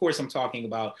this. Of course, I'm talking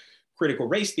about critical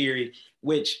race theory,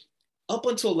 which up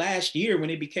until last year, when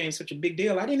it became such a big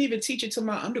deal, I didn't even teach it to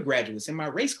my undergraduates in my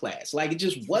race class. Like, it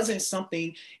just wasn't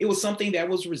something, it was something that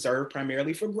was reserved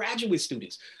primarily for graduate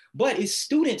students. But it's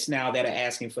students now that are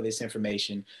asking for this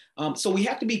information. So we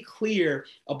have to be clear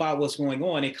about what's going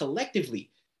on. And collectively,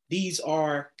 these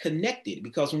are connected,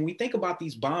 because when we think about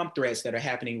these bomb threats that are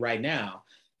happening right now,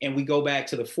 and we go back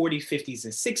to the 40s, 50s,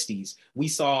 and 60s, we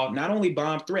saw not only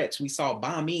bomb threats, we saw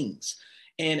bombings.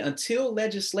 And until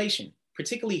legislation,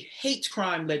 particularly hate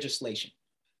crime legislation,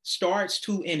 starts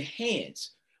to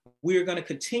enhance, we're going to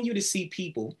continue to see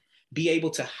people be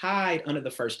able to hide under the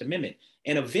First Amendment.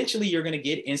 And eventually you're going to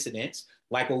get incidents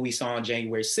like what we saw on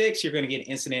January 6th. You're going to get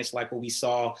incidents like what we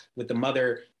saw with the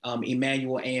Mother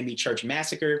Emanuel AME Church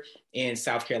massacre in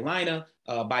South Carolina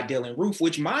by Dylan Roof,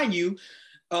 which, mind you,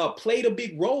 played a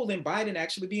big role in Biden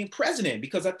actually being president.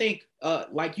 Because I think,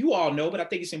 like you all know, but I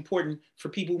think it's important for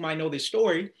people who might know this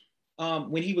story,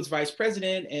 when he was vice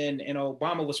president and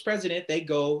Obama was president, they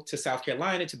go to South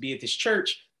Carolina to be at this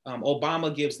church.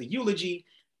 Obama gives the eulogy.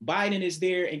 Biden is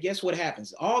there. And guess what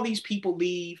happens? All these people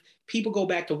leave. People go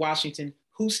back to Washington.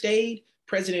 Who stayed?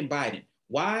 President Biden.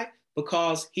 Why?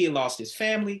 Because he had lost his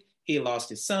family. He had lost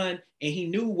his son, and he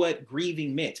knew what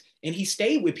grieving meant. And he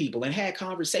stayed with people and had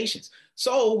conversations.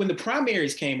 So when the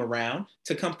primaries came around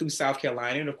to come through South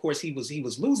Carolina, and of course he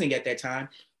was losing at that time,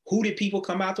 who did people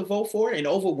come out to vote for? And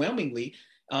overwhelmingly,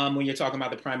 when you're talking about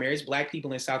the primaries, Black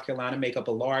people in South Carolina make up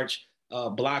a large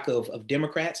block of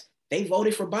Democrats. They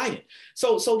voted for Biden.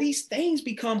 So these things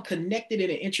become connected in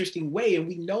an interesting way. And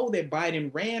we know that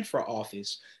Biden ran for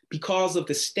office because of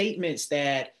the statements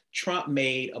that Trump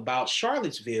made about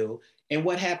Charlottesville and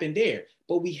what happened there.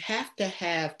 But we have to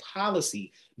have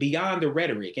policy beyond the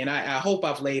rhetoric. And I hope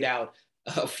I've laid out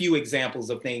a few examples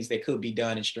of things that could be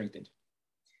done and strengthened.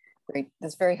 Great.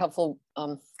 That's very helpful,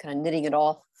 kind of knitting it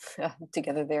all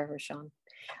together there, Rashawn.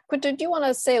 But do you want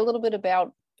to say a little bit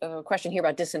about a question here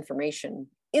about disinformation?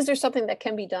 Is there something that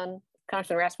can be done?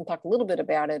 Congressman Raskin talked a little bit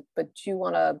about it, but do you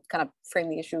want to kind of frame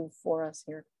the issue for us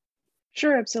here?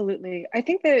 Sure, absolutely. I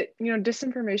think that,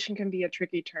 disinformation can be a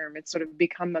tricky term. It's sort of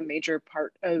become a major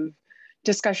part of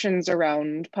discussions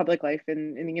around public life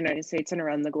in the United States and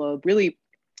around the globe, really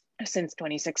since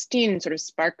 2016, sort of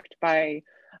sparked by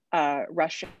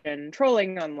Russian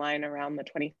trolling online around the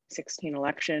 2016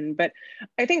 election. But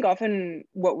I think often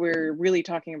what we're really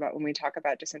talking about when we talk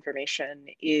about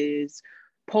disinformation is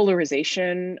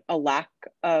polarization, a lack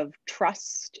of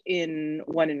trust in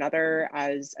one another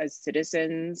as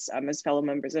citizens, as fellow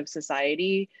members of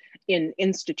society, in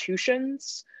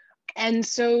institutions. And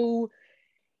so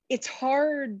it's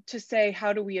hard to say,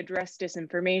 how do we address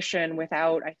disinformation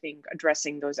without, I think,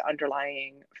 addressing those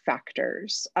underlying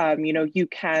factors? You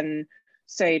can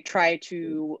say, try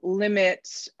to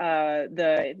limit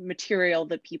the material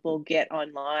that people get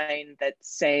online that,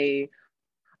 say,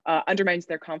 undermines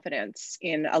their confidence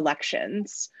in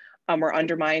elections, or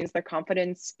undermines their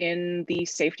confidence in the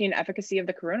safety and efficacy of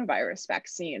the coronavirus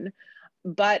vaccine.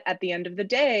 But at the end of the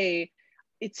day,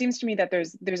 it seems to me that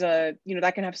there's a,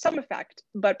 that can have some effect,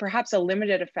 but perhaps a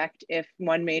limited effect if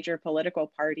one major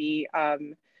political party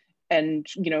and,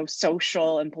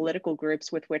 social and political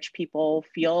groups with which people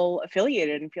feel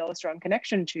affiliated and feel a strong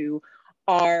connection to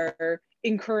are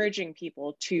encouraging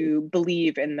people to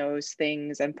believe in those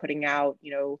things and putting out,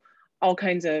 all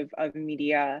kinds of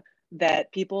media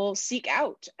that people seek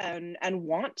out and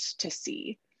want to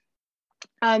see.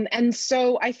 And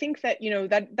so I think that,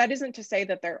 that isn't to say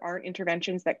that there aren't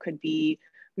interventions that could be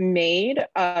made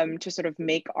to sort of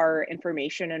make our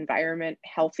information environment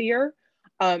healthier.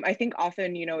 I think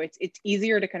often, it's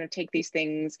easier to kind of take these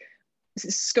things,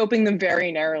 scoping them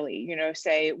very narrowly,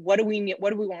 say, what do we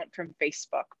want from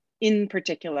Facebook in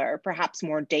particular? Perhaps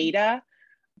more data.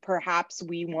 Perhaps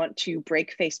we want to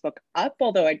break Facebook up,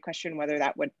 although I'd question whether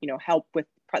that would, help with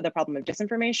the problem of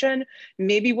disinformation.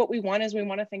 Maybe what we want is we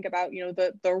want to think about,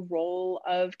 the role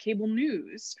of cable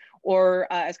news, or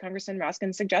as Congressman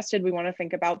Raskin suggested, we want to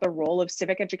think about the role of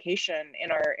civic education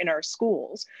in our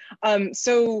schools.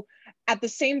 So at the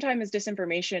same time as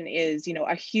disinformation is,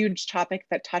 a huge topic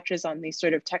that touches on these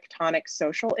sort of tectonic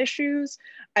social issues,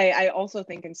 I also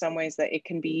think in some ways that it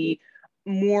can be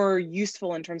more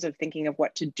useful in terms of thinking of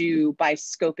what to do by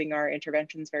scoping our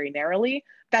interventions very narrowly.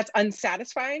 That's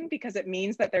unsatisfying because it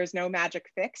means that there's no magic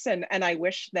fix, and I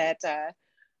wish that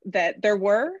that there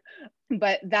were,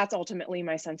 but that's ultimately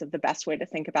my sense of the best way to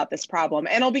think about this problem.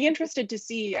 And I'll be interested to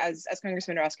see, as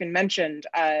Congressman Raskin mentioned,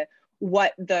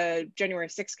 what the January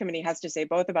 6th committee has to say,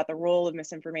 both about the role of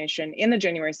misinformation in the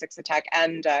January 6th attack,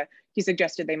 and he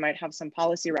suggested they might have some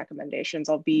policy recommendations.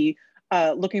 I'll be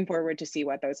looking forward to see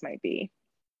what those might be.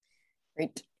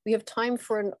 Great. We have time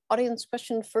for an audience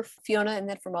question for Fiona and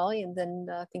then for Molly, and then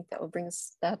I think that will bring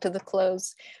us to the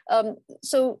close.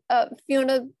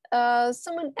 Fiona,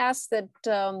 someone asked that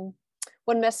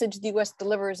one message the US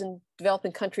delivers in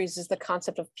developing countries is the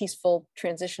concept of peaceful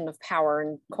transition of power,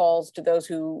 and calls to those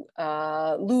who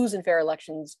lose in fair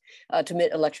elections to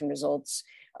admit election results.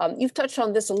 You've touched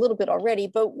on this a little bit already,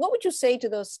 but what would you say to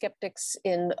those skeptics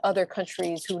in other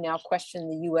countries who now question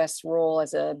the US role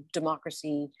as a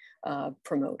democracy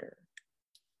promoter?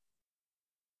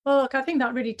 Well, look, I think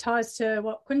that really ties to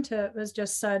what Quinta has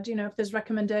just said. You know, if there's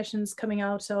recommendations coming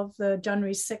out of the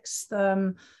January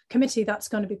 6th committee, that's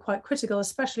going to be quite critical,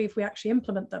 especially if we actually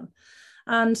implement them.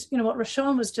 And, you know, what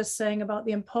Rashawn was just saying about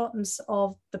the importance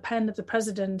of the pen of the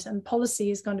president and policy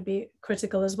is going to be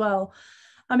critical as well.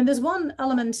 I mean, there's one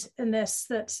element in this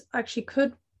that actually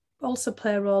could also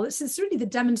play a role. It's really the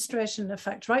demonstration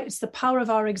effect, right? It's the power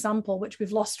of our example, which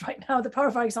we've lost right now. The power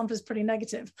of our example is pretty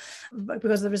negative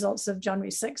because of the results of January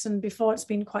 6th. And before, it's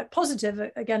been quite positive,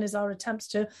 again, is our attempts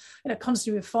to, you know,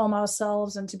 constantly reform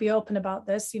ourselves and to be open about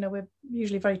this. You know, we're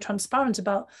usually very transparent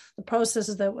about the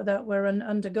processes that we're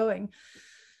undergoing.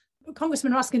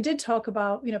 Congressman Raskin did talk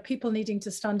about, you know, people needing to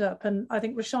stand up. And I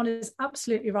think Rashawn is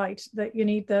absolutely right that you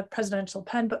need the presidential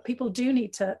pen, but people do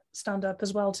need to stand up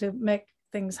as well to make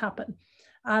things happen.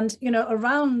 And, you know,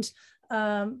 around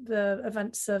the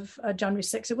events of January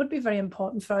 6th, it would be very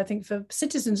important for, I think, for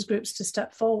citizens groups to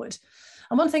step forward.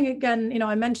 And one thing, again, you know,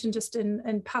 I mentioned just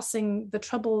in passing the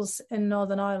Troubles in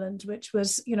Northern Ireland, which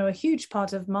was, you know, a huge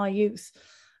part of my youth.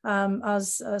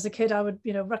 As a kid, I would,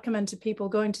 you know, recommend to people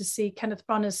going to see Kenneth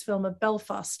Branagh's film of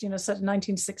Belfast, you know, set in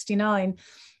 1969.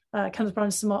 Kenneth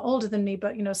Branagh's somewhat older than me,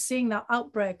 but, you know, seeing that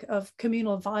outbreak of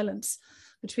communal violence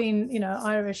between, you know,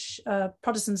 Irish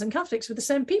Protestants and Catholics with the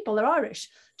same people. They're Irish,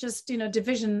 just, you know,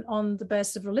 division on the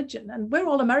basis of religion. And we're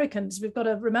all Americans. We've got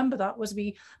to remember that as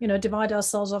we, you know, divide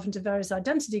ourselves off into various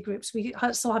identity groups. We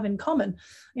still have in common,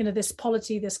 you know, this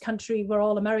polity, this country. We're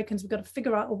all Americans. We've got to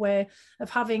figure out a way of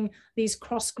having these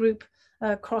cross-group,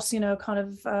 you know, kind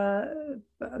of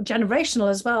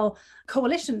generational as well,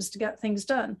 coalitions to get things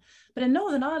done. But in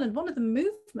Northern Ireland, one of the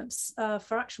movements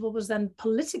for actual was then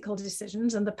political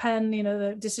decisions, and the pen, you know,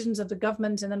 the decisions of the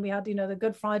government. And then we had, you know, the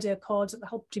Good Friday Accords that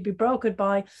helped to be brokered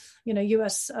by, you know,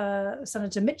 US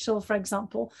Senator Mitchell, for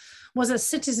example, was a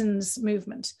citizens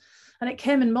movement. And it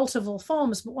came in multiple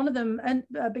forms, but one of them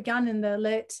began in the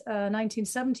late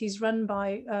 1970s, run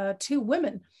by two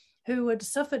women who had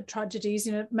suffered tragedies.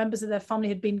 You know, members of their family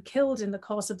had been killed in the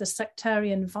course of the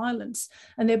sectarian violence.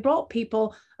 And they brought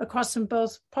people across from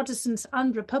both Protestants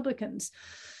and Republicans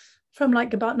from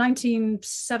like about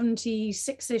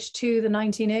 1976-ish to the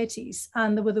 1980s.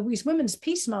 And there were these women's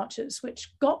peace marches,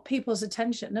 which got people's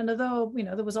attention. And although, you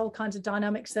know, there was all kinds of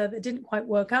dynamics there that didn't quite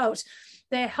work out,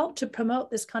 they helped to promote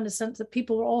this kind of sense that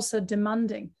people were also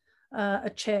demanding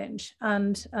a change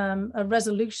and a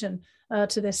resolution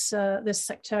to this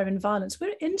sectarian violence.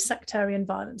 We're in sectarian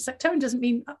violence. Sectarian doesn't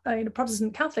mean you know,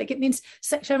 Protestant Catholic. It means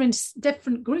sectarian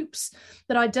different groups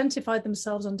that identify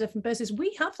themselves on different bases.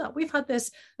 We have that. We've had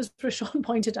this, as Rashawn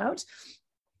pointed out,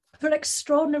 for an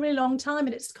extraordinarily long time,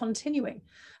 and it's continuing.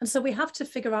 And so we have to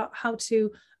figure out how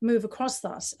to move across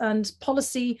that. And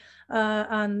policy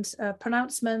and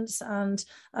pronouncements and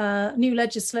new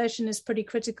legislation is pretty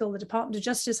critical. The Department of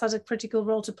Justice has a critical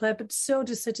role to play, but so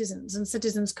do citizens and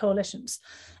citizens' coalitions.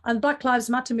 And Black Lives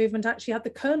Matter movement actually had the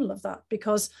kernel of that,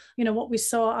 because, you know, what we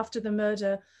saw after the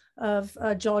murder of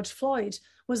George Floyd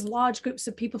was large groups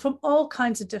of people from all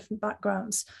kinds of different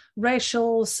backgrounds,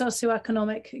 racial,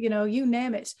 socioeconomic, you know, you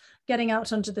name it, getting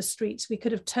out onto the streets. We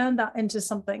could have turned that into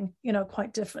something, you know,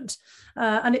 quite different.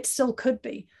 And it still could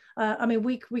be. I mean,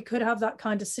 we could have that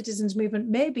kind of citizens movement,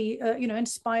 maybe, you know,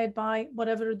 inspired by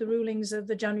whatever the rulings of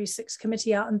the January 6th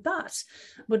committee are. And that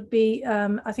would be,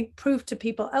 I think, proof to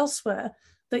people elsewhere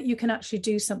that you can actually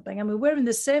do something. I mean, we're in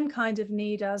the same kind of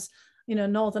need as, you know,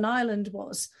 Northern Ireland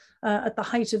was at the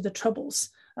height of the Troubles,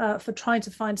 for trying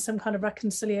to find some kind of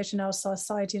reconciliation in our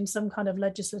society and some kind of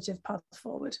legislative path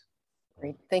forward.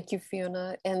 Great, thank you,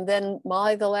 Fiona. And then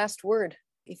Molly, the last word.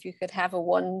 If you could have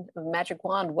a magic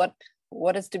wand,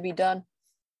 what is to be done?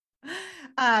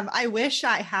 I wish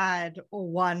I had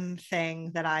one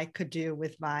thing that I could do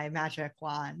with my magic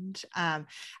wand.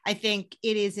 I think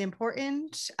it is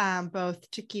important both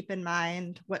to keep in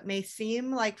mind what may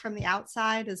seem like from the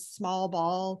outside as small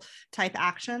ball type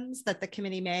actions that the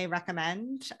committee may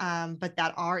recommend, but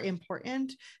that are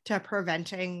important to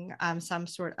preventing some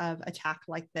sort of attack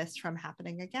like this from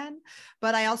happening again.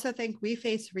 But I also think we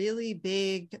face really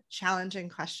big, challenging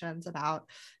questions about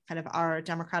kind of our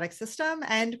democratic system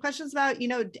and questions about,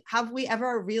 have we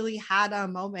ever really had a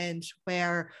moment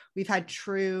where we've had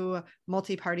true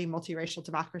multi-party, multiracial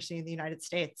democracy in the United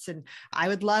States? And I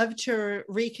would love to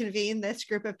reconvene this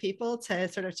group of people to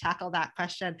sort of tackle that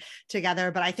question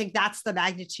together. But I think that's the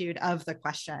magnitude of the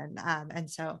question. And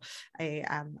so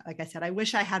like I said, I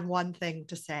wish I had one thing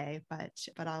to say, but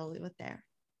I'll leave it there.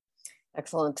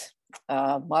 Excellent.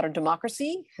 Modern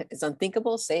democracy is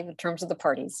unthinkable, save in terms of the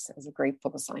parties, as a great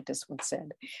political scientist once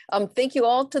said. Thank you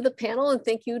all to the panel, and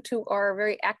thank you to our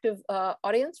very active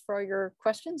audience for all your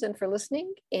questions and for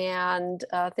listening. And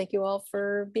thank you all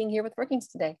for being here with Brookings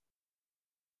today.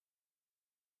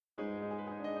 The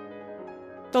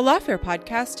Lawfare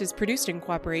podcast is produced in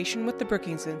cooperation with the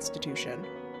Brookings Institution,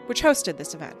 which hosted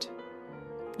this event.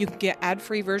 You can get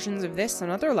ad-free versions of this and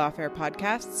other Lawfare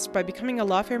podcasts by becoming a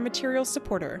Lawfare Materials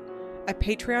supporter at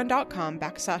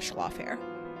patreon.com/lawfare.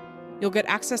 You'll get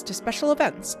access to special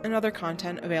events and other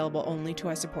content available only to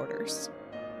our supporters.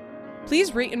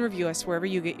 Please rate and review us wherever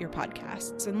you get your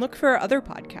podcasts, and look for our other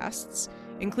podcasts,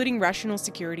 including Rational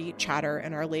Security, Chatter,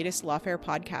 and our latest Lawfare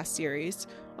podcast series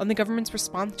on the government's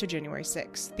response to January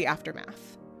 6th, the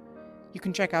aftermath. You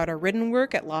can check out our written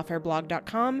work at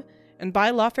lawfareblog.com and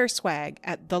buy Lawfare swag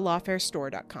at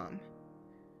thelawfarestore.com.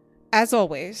 As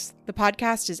always, the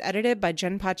podcast is edited by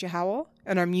Jen Patja-Howell,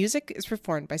 and our music is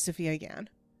performed by Sophia Yan.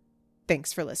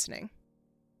 Thanks for listening.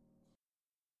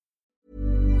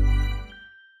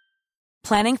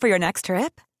 Planning for your next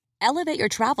trip? Elevate your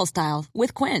travel style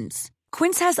with Quince.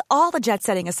 Quince has all the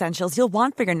jet-setting essentials you'll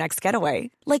want for your next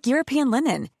getaway, like European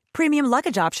linen, premium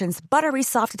luggage options, buttery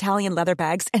soft Italian leather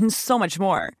bags, and so much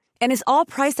more. And is all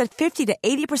priced at 50 to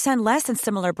 80% less than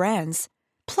similar brands.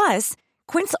 Plus,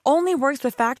 Quince only works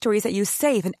with factories that use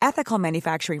safe and ethical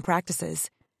manufacturing practices.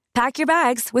 Pack your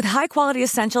bags with high-quality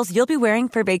essentials you'll be wearing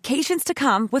for vacations to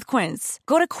come with Quince.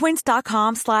 Go to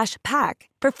quince.com/pack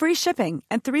for free shipping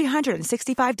and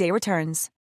 365-day returns.